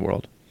difference in the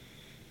world.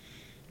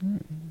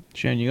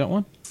 Shane, you got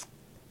one?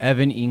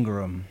 Evan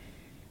Ingram.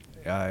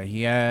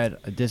 He had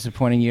a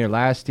disappointing year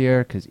last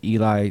year because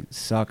Eli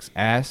sucks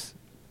ass,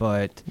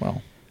 but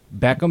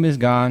Beckham is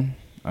gone.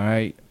 All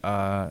right.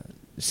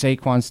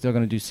 Saquon's still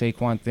going to do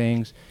Saquon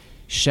things.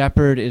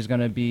 Shepard is going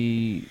to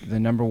be the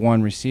number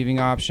one receiving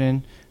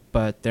option,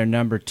 but their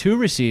number two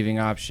receiving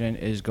option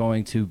is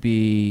going to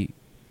be,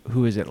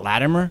 who is it,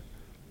 Latimer?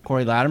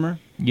 Corey Latimer?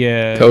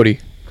 Yeah. Cody.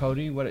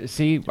 What?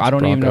 See, I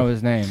don't even know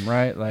his name,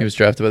 right? Like, he was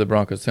drafted by the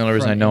Broncos. That's the only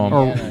reason I know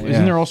him.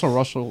 Isn't there also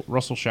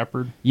Russell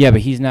Shepard? Yeah,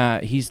 but he's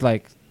not. He's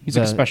like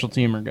a special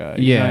teamer guy.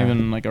 He's Yeah. not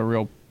even like a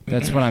real.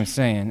 That's what I'm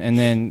saying. And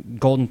then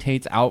Golden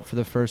Tate's out for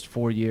the first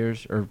 4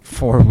 years or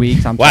 4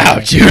 weeks. Wow,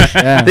 sorry. dude.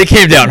 Yeah. They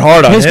came down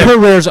hard on His him.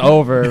 career's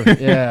over.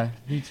 Yeah.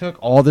 He took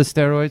all the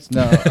steroids.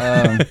 No.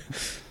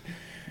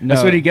 No.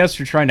 That's what he gets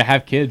for trying to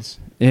have kids.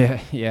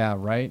 Yeah,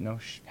 right? No.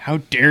 How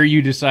dare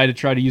you decide to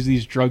try to use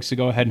these drugs to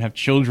go ahead and have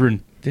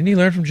children? Didn't he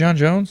learn from John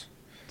Jones?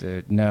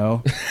 Dude,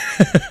 no.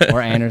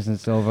 Or Anderson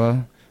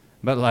Silva.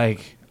 But,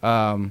 like,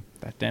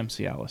 That damn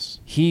Cialis.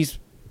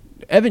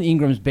 Evan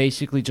Ingram's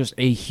basically just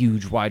a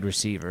huge wide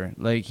receiver.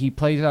 Like, he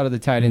plays out of the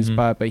tight end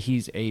spot, but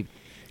he's a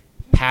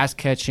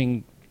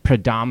pass-catching,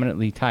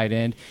 predominantly tight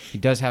end. He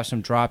does have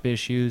some drop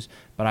issues,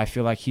 but I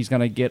feel like he's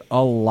going to get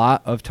a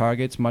lot of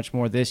targets, much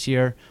more this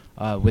year,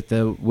 with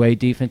the way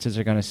defenses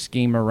are going to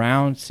scheme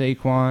around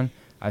Saquon.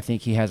 I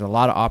think he has a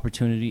lot of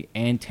opportunity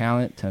and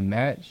talent to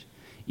match.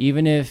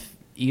 Even if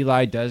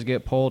Eli does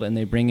get pulled and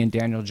they bring in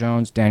Daniel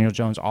Jones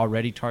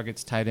already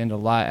targets tight end a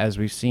lot, as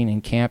we've seen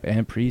in camp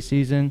and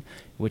preseason,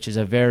 which is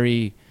a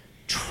very,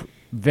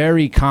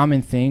 very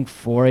common thing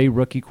for a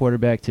rookie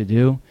quarterback to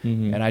do.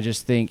 And I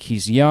just think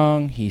he's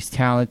young, he's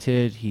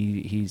talented,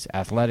 he's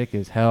athletic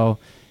as hell,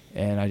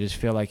 and I just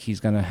feel like he's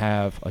going to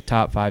have a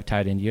top 5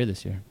 tight end year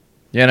this year.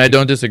 Yeah, and I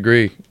don't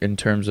disagree in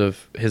terms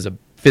of his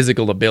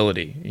physical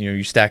ability. You know,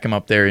 you stack him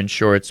up there in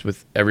shorts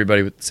with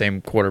everybody with the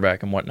same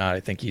quarterback and whatnot. I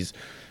think he's,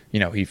 you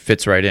know, he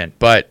fits right in.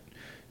 But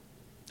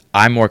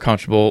I'm more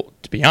comfortable,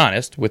 to be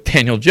honest, with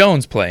Daniel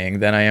Jones playing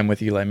than I am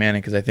with Eli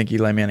Manning, because I think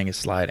Eli Manning is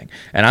sliding.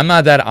 And I'm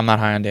not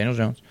high on Daniel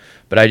Jones,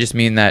 but I just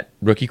mean that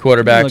rookie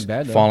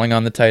quarterbacks falling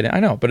on the tight end. I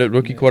know, but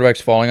rookie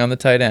quarterbacks falling on the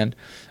tight end,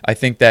 I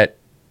think that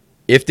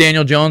if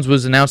Daniel Jones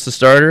was announced the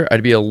starter,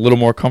 I'd be a little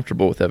more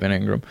comfortable with Evan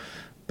Ingram.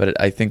 But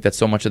I think that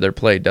so much of their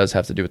play does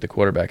have to do with the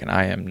quarterback, and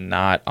I am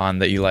not on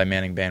the Eli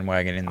Manning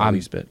bandwagon in the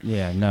least bit.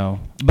 Yeah, no.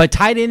 But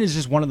tight end is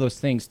just one of those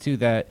things, too,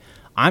 that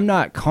I'm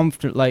not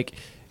comfortable. Like,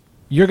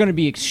 you're going to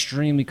be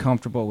extremely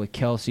comfortable with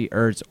Kelsey,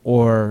 Ertz,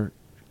 or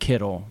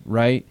Kittle,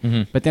 right?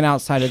 But then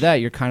outside of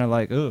that, you're kind of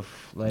like,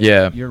 oof. Like,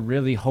 you're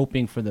really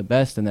hoping for the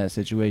best in that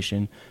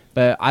situation.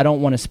 But I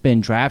don't want to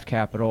spend draft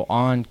capital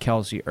on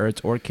Kelsey,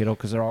 Ertz, or Kittle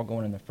because they're all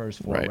going in the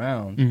first 4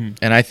 rounds.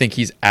 And I think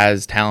he's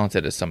as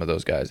talented as some of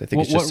those guys. I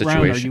think it's just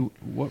situation.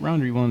 What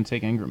round are you willing to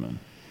take Ingram in?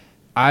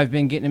 I've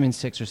been getting him in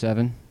 6 or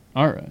 7.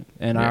 All right.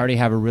 And I already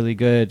have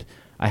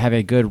I have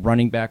a good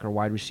running back or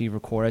wide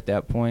receiver core at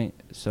that point.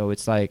 So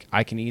it's like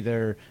I can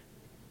either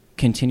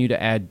continue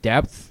to add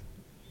depth,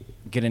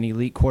 get an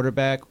elite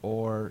quarterback,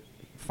 or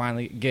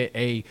finally get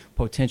a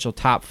potential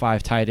top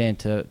 5 tight end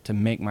to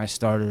make my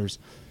starters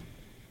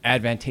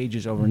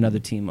advantageous over another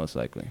team, most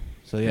likely.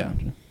 So, yeah.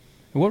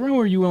 What round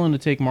were you willing to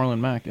take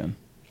Marlon Mack in?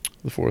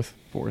 The 4th.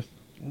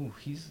 Ooh,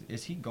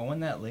 is he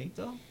going that late,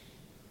 though?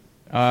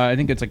 I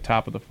think it's like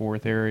top of the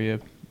 4th area.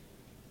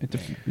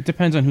 It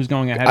depends on who's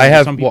going ahead. I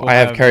have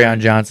Kerryon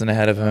Johnson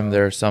ahead of him.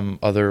 There are some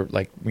other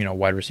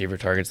wide receiver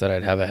targets that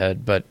I'd have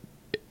ahead, but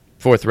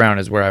 4th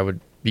round is where I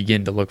would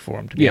begin to look for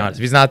him. To be honest,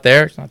 if he's not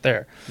there, it's not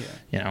there. Yeah.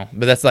 You know,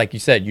 but that's like you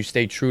said. You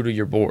stay true to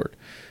your board,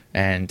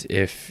 and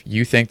if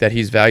you think that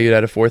he's valued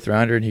at a 4th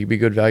rounder and he'd be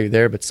good value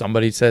there, but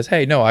somebody says,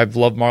 "Hey, no, I've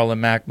loved Marlon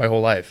Mack my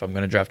whole life. I'm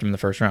going to draft him in the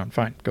 1st round."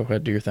 Fine, go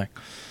ahead, do your thing.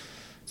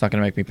 It's not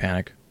going to make me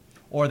panic.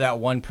 Or that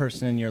one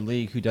person in your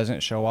league who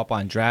doesn't show up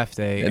on draft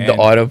day. And the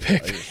auto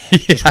pick.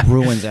 Just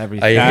ruins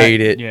everything. I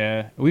hate it.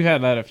 Yeah. We've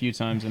had that a few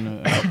times in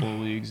a couple of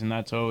leagues, and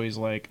that's always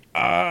like,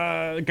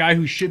 the guy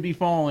who should be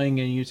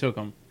falling, and you took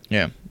him.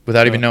 Yeah,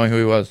 without even knowing who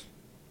he was.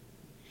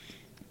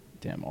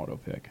 Damn auto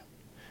pick.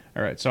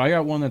 All right, so I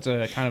got one that's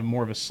a kind of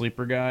more of a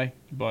sleeper guy,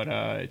 but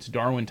it's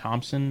Darwin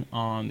Thompson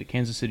on the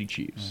Kansas City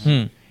Chiefs,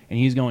 and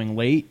he's going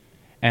late,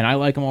 and I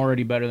like him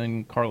already better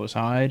than Carlos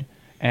Hyde,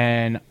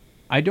 and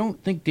I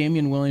don't think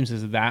Damian Williams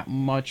is that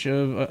much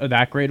of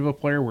that great of a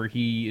player where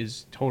he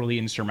is totally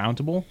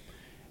insurmountable,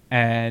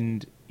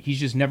 and he's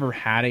just never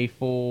had a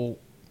full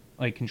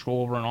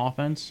control over an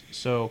offense.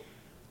 So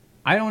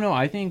I don't know.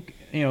 I think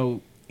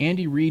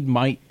Andy Reid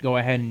might go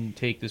ahead and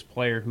take this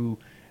player who.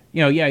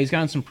 He's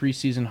gotten some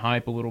preseason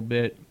hype a little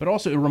bit, but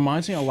also it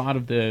reminds me a lot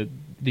of the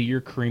year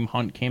Kareem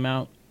Hunt came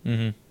out.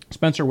 Mm-hmm.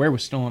 Spencer Ware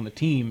was still on the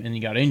team, and he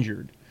got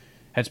injured.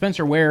 Had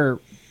Spencer Ware,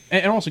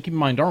 and also keep in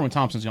mind, Darwin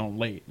Thompson's going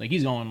late. Like,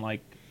 he's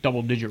going,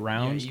 double-digit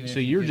rounds, so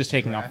you're just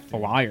taking a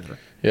flyer.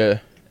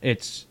 Yeah.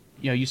 It's,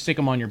 you stick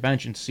him on your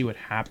bench and see what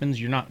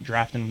happens. You're not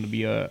drafting him to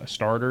be a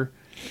starter.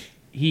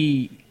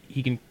 He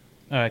can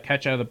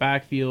catch out of the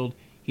backfield.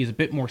 He's a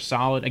bit more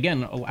solid.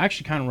 Again,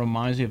 actually kind of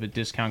reminds me of a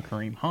discount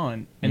Kareem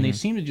Hunt. And they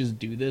seem to just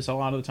do this a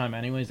lot of the time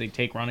anyways. They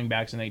take running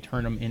backs and they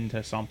turn them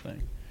into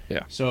something.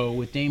 Yeah. So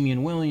with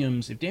Damian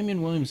Williams, if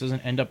Damian Williams doesn't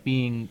end up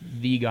being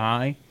the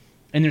guy,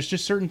 and there's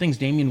just certain things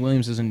Damian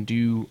Williams doesn't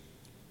do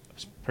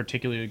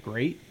particularly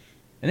great.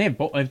 And they have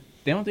both.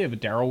 They have a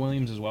Darrell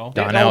Williams as well.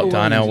 Donnell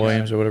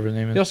Williams or whatever his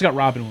name is. They also got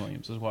Robin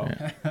Williams as well.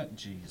 Yeah.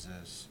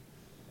 Jesus.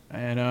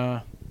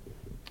 And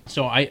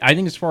so I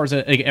think as far as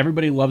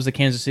everybody loves the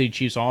Kansas City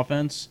Chiefs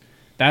offense,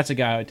 that's a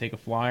guy I'd take a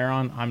flyer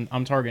on.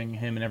 I'm targeting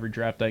him in every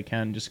draft I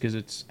can just because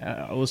it's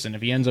listen,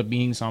 if he ends up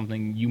being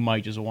something, you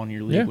might just win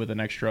your league with an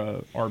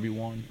extra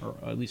RB1 or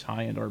at least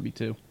high end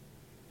RB2.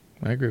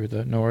 I agree with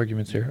that. No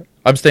arguments here.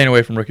 I'm staying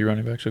away from rookie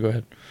running backs, so go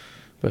ahead.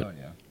 But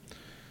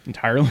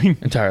entirely.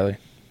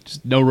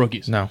 Just no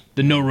rookies. No.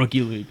 The no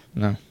rookie league.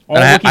 No. All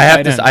and I rookie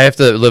I have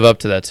to live up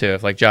to that too.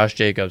 If Josh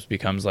Jacobs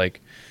becomes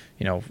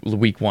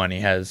week 1 he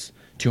has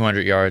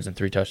 200 yards and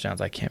 3 touchdowns,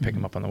 I can't pick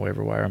him up on the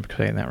waiver wire. I'm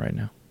saying that right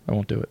now. I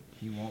won't do it.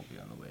 He won't be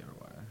on the waiver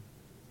wire.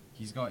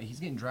 He's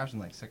getting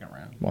drafted in second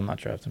round. Well, I'm not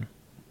drafting him.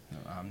 No,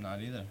 I'm not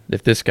either.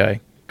 If this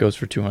guy goes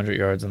for 200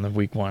 yards in the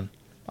week 1,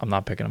 I'm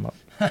not picking him up.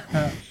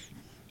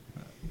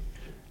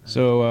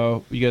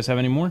 So, you guys have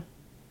any more?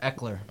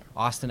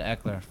 Austin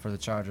Eckler for the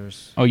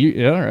Chargers. Oh,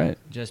 all right.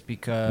 Just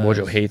because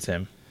Wojo hates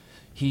him.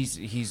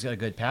 He's a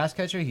good pass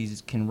catcher. He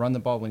can run the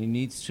ball when he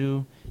needs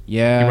to.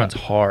 Yeah, he runs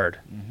hard.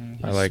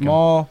 Mm-hmm. I like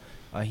small.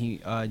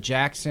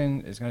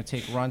 Jackson is going to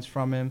take runs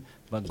from him,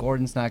 but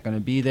Gordon's not going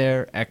to be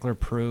there. Eckler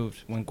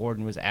proved when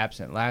Gordon was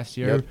absent last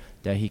year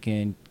that he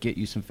can get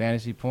you some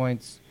fantasy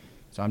points.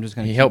 So I'm just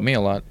going to. He helped me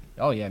a lot.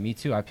 Oh yeah, me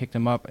too. I picked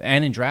him up,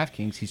 and in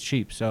DraftKings he's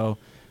cheap. So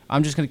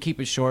I'm just going to keep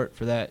it short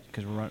for that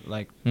because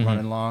we're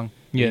running long.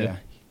 Yeah.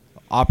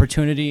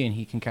 Opportunity, and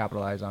he can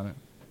capitalize on it.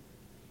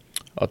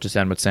 I'll just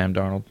end with Sam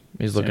Darnold.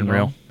 He's looking Darnold.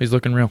 real. He's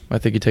looking real. I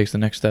think he takes the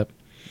next step.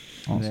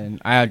 Awesome. And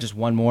then I have just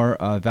one more.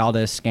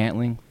 Valdez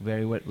Scantling,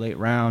 very late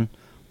round,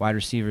 wide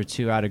receiver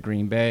 2 out of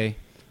Green Bay.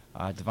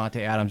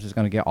 Devontae Adams is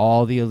going to get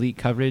all the elite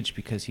coverage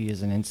because he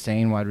is an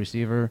insane wide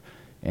receiver.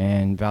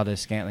 And Valdez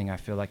Scantling, I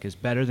feel like, is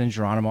better than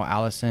Geronimo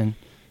Allison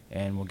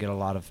and will get a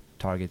lot of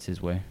targets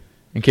his way.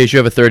 In case you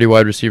have a 30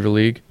 wide receiver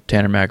league,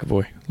 Tanner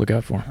McAvoy. Look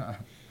out for him.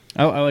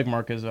 I like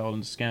Marquez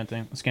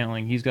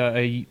Scantling.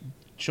 He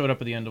showed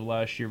up at the end of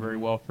last year very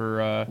well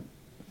for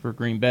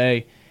Green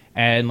Bay,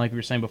 and like we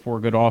were saying before,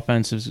 good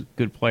offenses,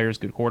 good players,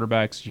 good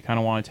quarterbacks. You kind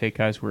of want to take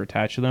guys who are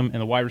attached to them,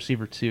 and the wide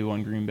receiver 2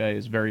 on Green Bay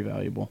is very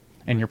valuable.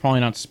 And you're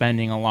probably not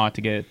spending a lot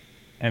to get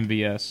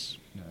MVS.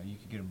 No, you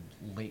could get him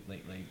late.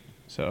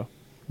 So,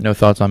 No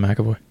thoughts on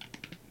McAvoy?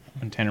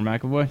 on Tanner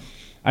McAvoy.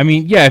 I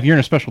mean, yeah, if you're in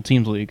a special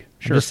teams league,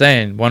 sure. I'm just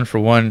saying, 1 for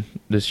 1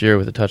 this year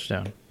with a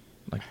touchdown,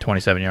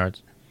 27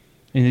 yards.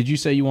 And did you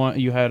say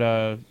you had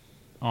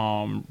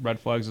red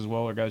flags as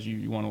well, or guys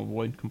you want to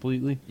avoid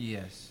completely?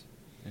 Yes.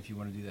 If you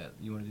want to do that,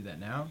 you want to do that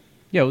now?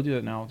 Yeah, we'll do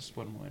that now. We'll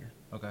split them later.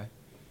 Okay.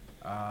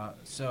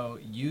 So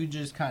you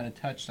just kind of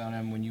touched on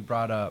him when you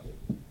brought up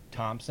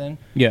Thompson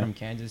from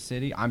Kansas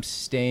City. I'm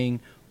staying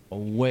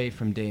away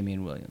from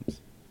Damian Williams.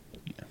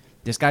 Yeah.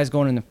 This guy's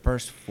going in the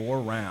first 4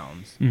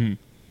 rounds,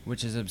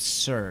 which is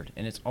absurd,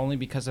 and it's only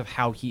because of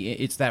how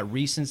it's that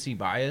recency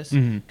bias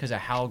because of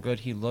how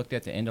good he looked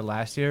at the end of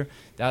last year.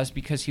 That was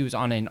because he was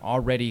on an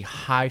already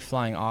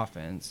high-flying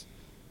offense,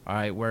 all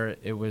right, where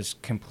it was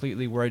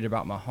completely worried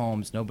about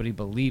Mahomes. Nobody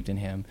believed in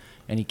him,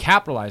 and he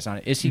capitalized on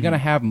it. Is he going to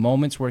have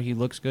moments where he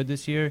looks good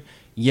this year?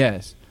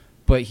 Yes,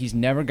 but he's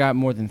never got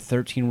more than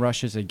 13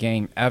 rushes a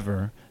game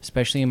ever,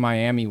 especially in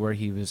Miami where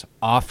he was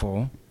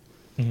awful.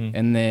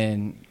 And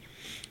then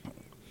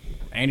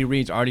Andy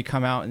Reid's already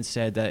come out and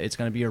said that it's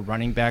going to be a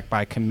running back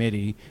by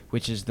committee,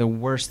 which is the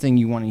worst thing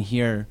you want to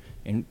hear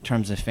in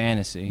terms of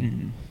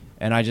fantasy.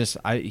 And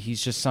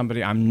he's just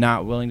somebody I'm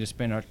not willing to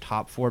spend a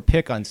top 4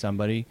 pick on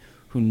somebody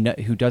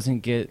who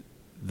doesn't get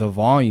the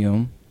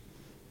volume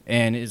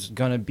and is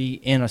going to be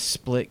in a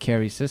split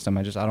carry system.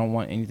 I don't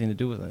want anything to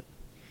do with it.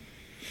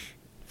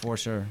 For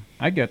sure.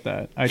 I get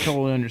that. I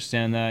totally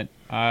understand that.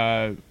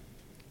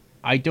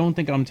 I don't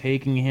think I'm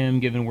taking him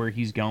given where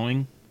he's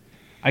going.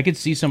 I could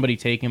see somebody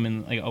take him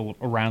in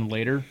a round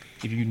later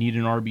if you need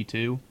an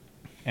RB2.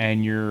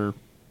 and you're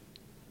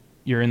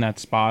in that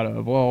spot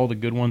of, well, all the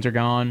good ones are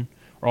gone,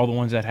 or all the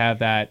ones that have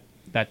that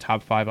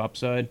top 5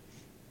 upside.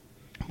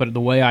 But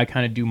the way I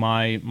kind of do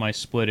my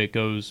split, it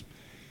goes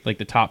like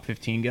the top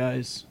 15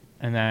 guys,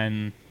 and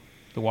then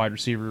the wide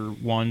receiver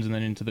ones, and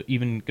then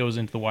even goes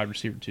into the wide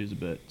receiver twos a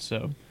bit.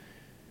 So,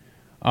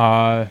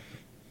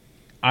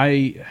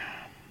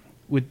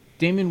 with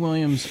Damian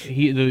Williams,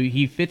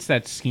 he fits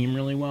that scheme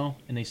really well,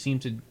 and they seem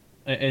to,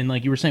 and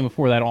like you were saying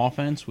before, that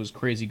offense was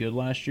crazy good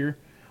last year.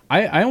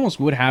 I almost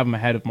would have him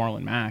ahead of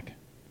Marlon Mack,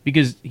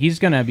 because he's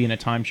going to be in a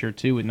timeshare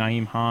too with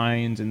Nyheim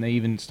Hines, and they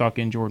even stuck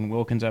in Jordan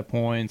Wilkins at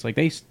points. Like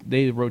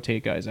they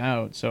rotate guys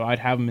out, so I'd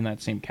have him in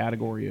that same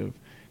category of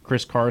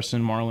Chris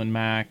Carson, Marlon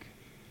Mack,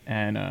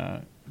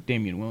 and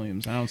Damian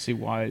Williams. I don't see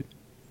why,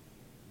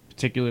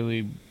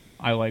 particularly,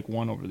 I like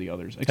one over the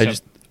others.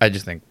 I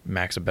just think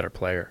Mack's a better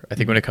player. I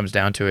think when it comes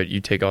down to it, you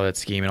take all that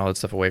scheme and all that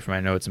stuff away from it. I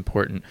know it's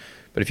important,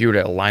 but if you were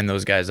to line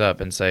those guys up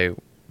and say,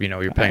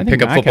 you're playing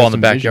pickup football in the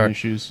backyard.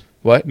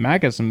 What?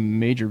 Mack has some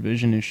major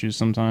vision issues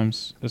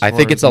sometimes. I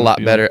think it's a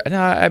lot better.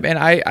 No,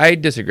 I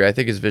disagree. I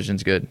think his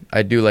vision's good.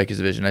 I do like his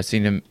vision. I've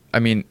seen him. I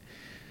mean,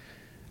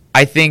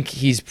 I think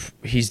he's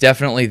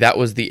definitely, that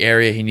was the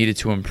area he needed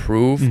to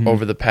improve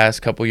over the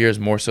past couple years,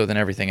 more so than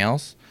everything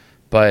else.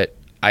 But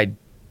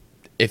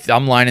if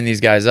I'm lining these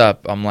guys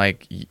up, I'm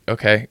like,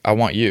 okay, I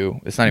want you.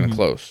 It's not even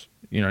close.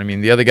 You know what I mean?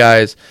 The other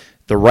guys,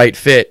 the right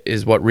fit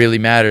is what really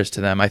matters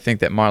to them. I think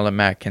that Marlon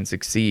Mack can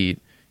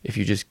succeed if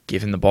you just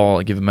give him the ball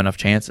and give him enough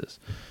chances.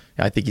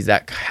 I think he's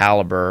that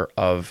caliber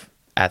of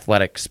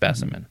athletic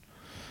specimen.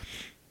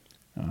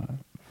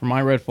 For my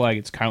red flag,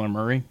 it's Kyler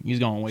Murray. He's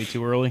going way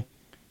too early.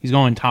 He's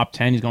going top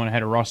 10. He's going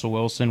ahead of Russell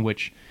Wilson,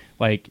 which,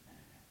 like...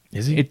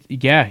 Is he?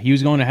 He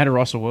was going ahead of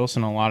Russell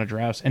Wilson in a lot of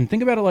drafts. And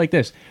think about it like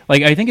this.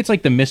 Like, I think it's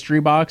like the mystery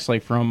box,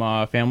 like from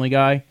Family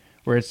Guy,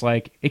 where it's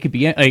like, it could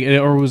be... like,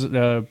 or was it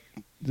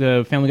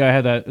the Family Guy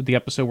had the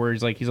episode where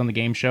he's on the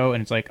game show,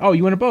 and it's like, oh,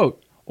 you win a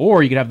boat.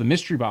 Or you could have the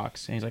mystery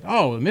box, and he's like,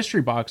 "Oh, the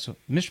mystery box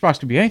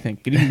could be anything.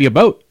 It could even be a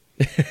boat."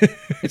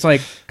 It's like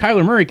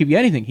Kyler Murray could be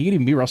anything. He could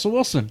even be Russell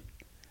Wilson.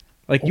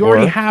 Like you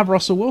already have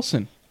Russell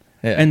Wilson,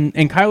 and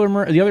Kyler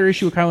Murray. The other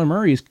issue with Kyler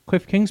Murray is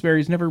Cliff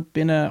Kingsbury's never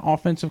been an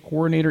offensive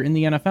coordinator in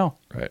the NFL.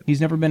 Right.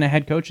 He's never been a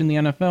head coach in the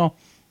NFL,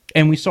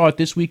 and we saw it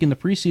this week in the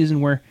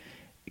preseason where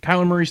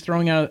Kyler Murray's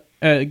throwing out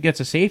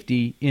gets a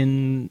safety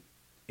in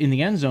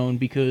the end zone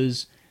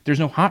because there's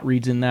no hot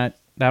reads in that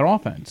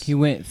offense. He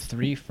went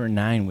 3 for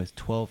 9 with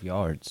 12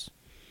 yards.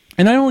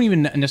 And I don't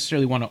even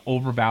necessarily want to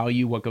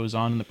overvalue what goes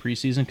on in the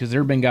preseason, because there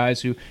have been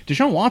guys who...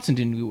 Deshaun Watson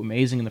didn't do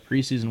amazing in the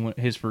preseason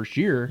his first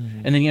year,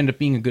 and then he ended up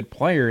being a good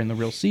player in the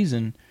real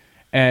season.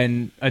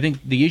 And I think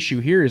the issue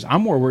here is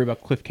I'm more worried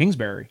about Cliff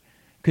Kingsbury,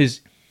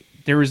 because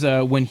there was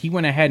when he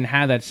went ahead and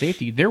had that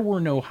safety, there were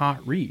no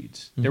hot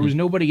reads. There was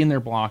nobody in there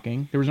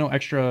blocking. There was no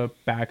extra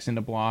backs in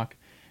the block.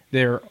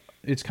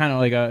 It's kind of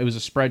like it was a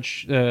spread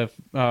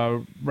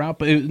route,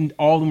 but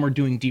all of them were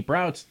doing deep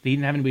routes. They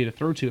didn't have anybody to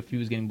throw to if he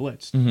was getting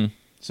blitzed.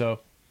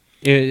 So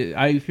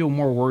I feel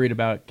more worried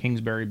about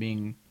Kingsbury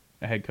being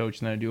a head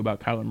coach than I do about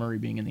Kyler Murray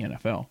being in the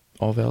NFL.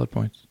 All valid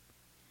points.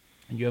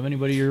 And you have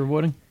anybody you're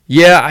avoiding?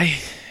 Yeah,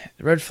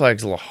 the red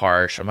flag's a little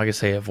harsh. I'm not going to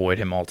say avoid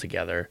him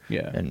altogether.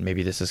 Yeah. And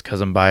maybe this is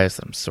because I'm biased.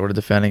 I'm sort of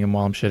defending him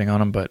while I'm shitting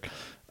on him, but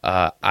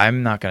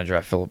I'm not going to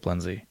draft Philip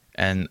Lindsay.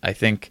 And I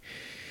think...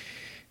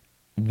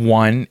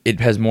 one, it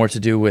has more to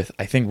do with,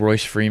 I think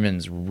Royce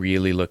Freeman's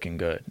really looking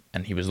good,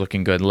 and he was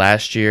looking good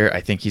last year.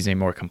 I think he's a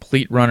more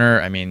complete runner.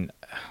 I mean,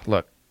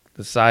 look,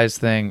 the size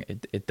thing,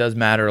 it does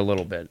matter a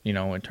little bit,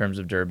 in terms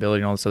of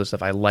durability and all this other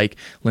stuff. I like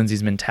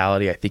Lindsay's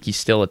mentality. I think he's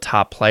still a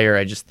top player.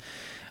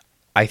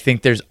 I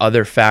think there's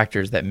other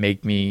factors that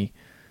make me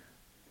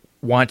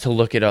want to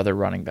look at other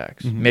running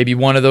backs. Maybe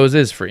one of those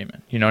is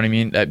Freeman. You know what I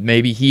mean? That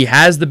maybe he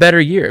has the better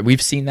year.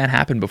 We've seen that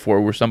happen before,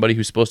 where somebody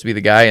who's supposed to be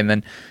the guy, and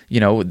then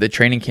the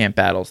training camp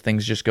battles,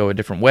 things just go a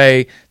different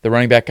way. The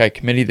running back guy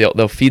committee,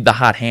 they'll feed the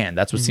hot hand.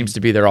 That's what seems to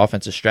be their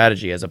offensive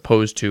strategy, as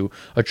opposed to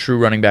a true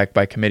running back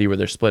by committee where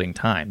they're splitting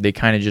time. They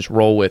kind of just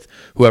roll with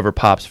whoever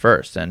pops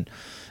first, and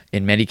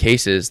in many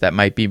cases that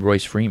might be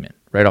Royce Freeman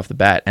right off the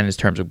bat. And in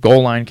terms of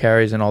goal line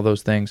carries and all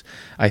those things,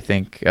 I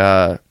think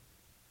I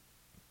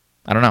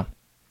don't know.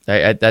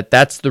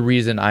 That's the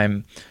reason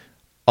I'm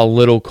a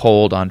little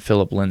cold on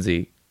Philip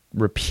Lindsay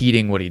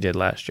repeating what he did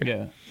last year.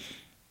 Yeah,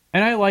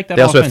 and I like that.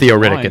 They also have Theo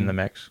offensive Riddick line in the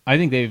mix. I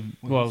think they've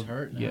He's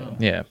hurt now.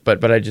 Yeah,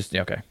 but I just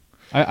okay.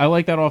 I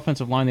like that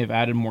offensive line. They've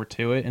added more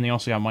to it, and they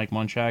also got Mike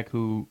Munchak,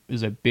 who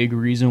is a big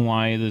reason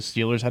why the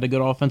Steelers had a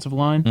good offensive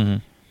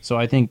line. So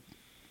I think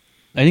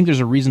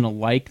there's a reason to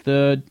like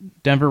the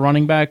Denver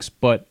running backs,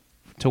 but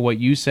to what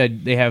you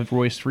said, they have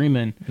Royce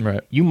Freeman.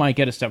 Right. You might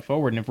get a step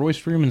forward, and if Royce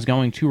Freeman's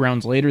going 2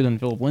 rounds later than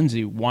Philip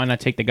Lindsay, why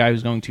not take the guy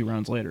who's going 2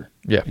 rounds later?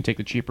 Yeah. And take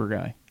the cheaper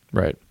guy.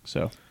 Right.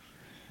 So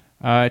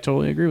I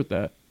totally agree with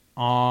that.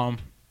 I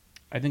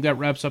think that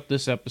wraps up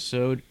this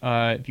episode.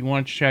 If you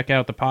want to check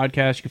out the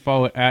podcast, you can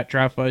follow it at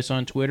DraftVice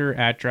on Twitter,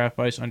 at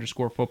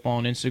DraftVice_football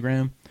on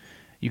Instagram.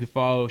 You can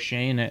follow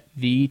Shane at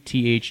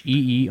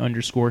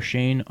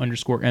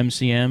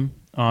 @THEE_Shane_MCM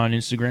on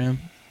Instagram.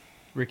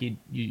 Ricky,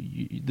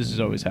 this is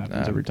always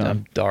happens every time.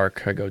 I'm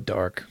dark. I go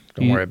dark.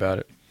 Don't worry about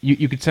it.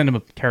 You could send him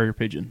a carrier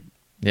pigeon.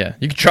 Yeah,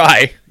 you could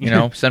try.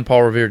 Send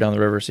Paul Revere down the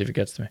river, see if it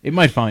gets to me. It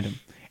might find him.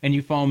 And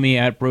you follow me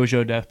at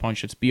Brojo Death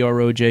Punch. It's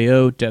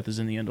BROJO. Death is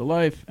in the end of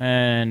life.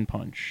 And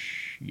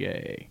Punch.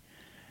 Yay.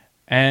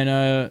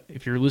 And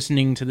if you're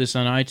listening to this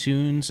on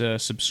iTunes,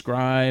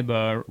 subscribe,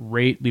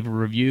 rate, leave a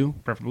review,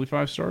 preferably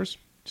 5 stars.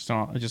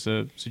 Just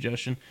a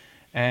suggestion.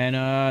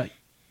 And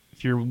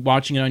if you're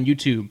watching it on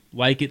YouTube,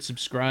 like it,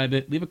 subscribe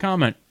it, leave a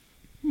comment.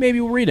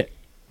 Maybe we'll read it.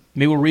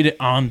 Maybe we'll read it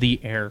on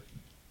the air.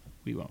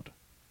 We won't.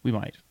 We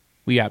might.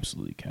 We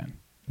absolutely can.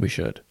 We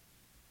should.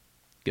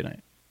 Good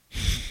night.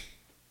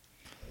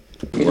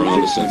 When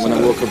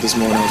I woke up this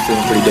morning, I was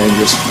feeling pretty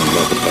dangerous.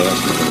 About the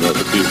past and about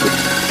the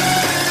future.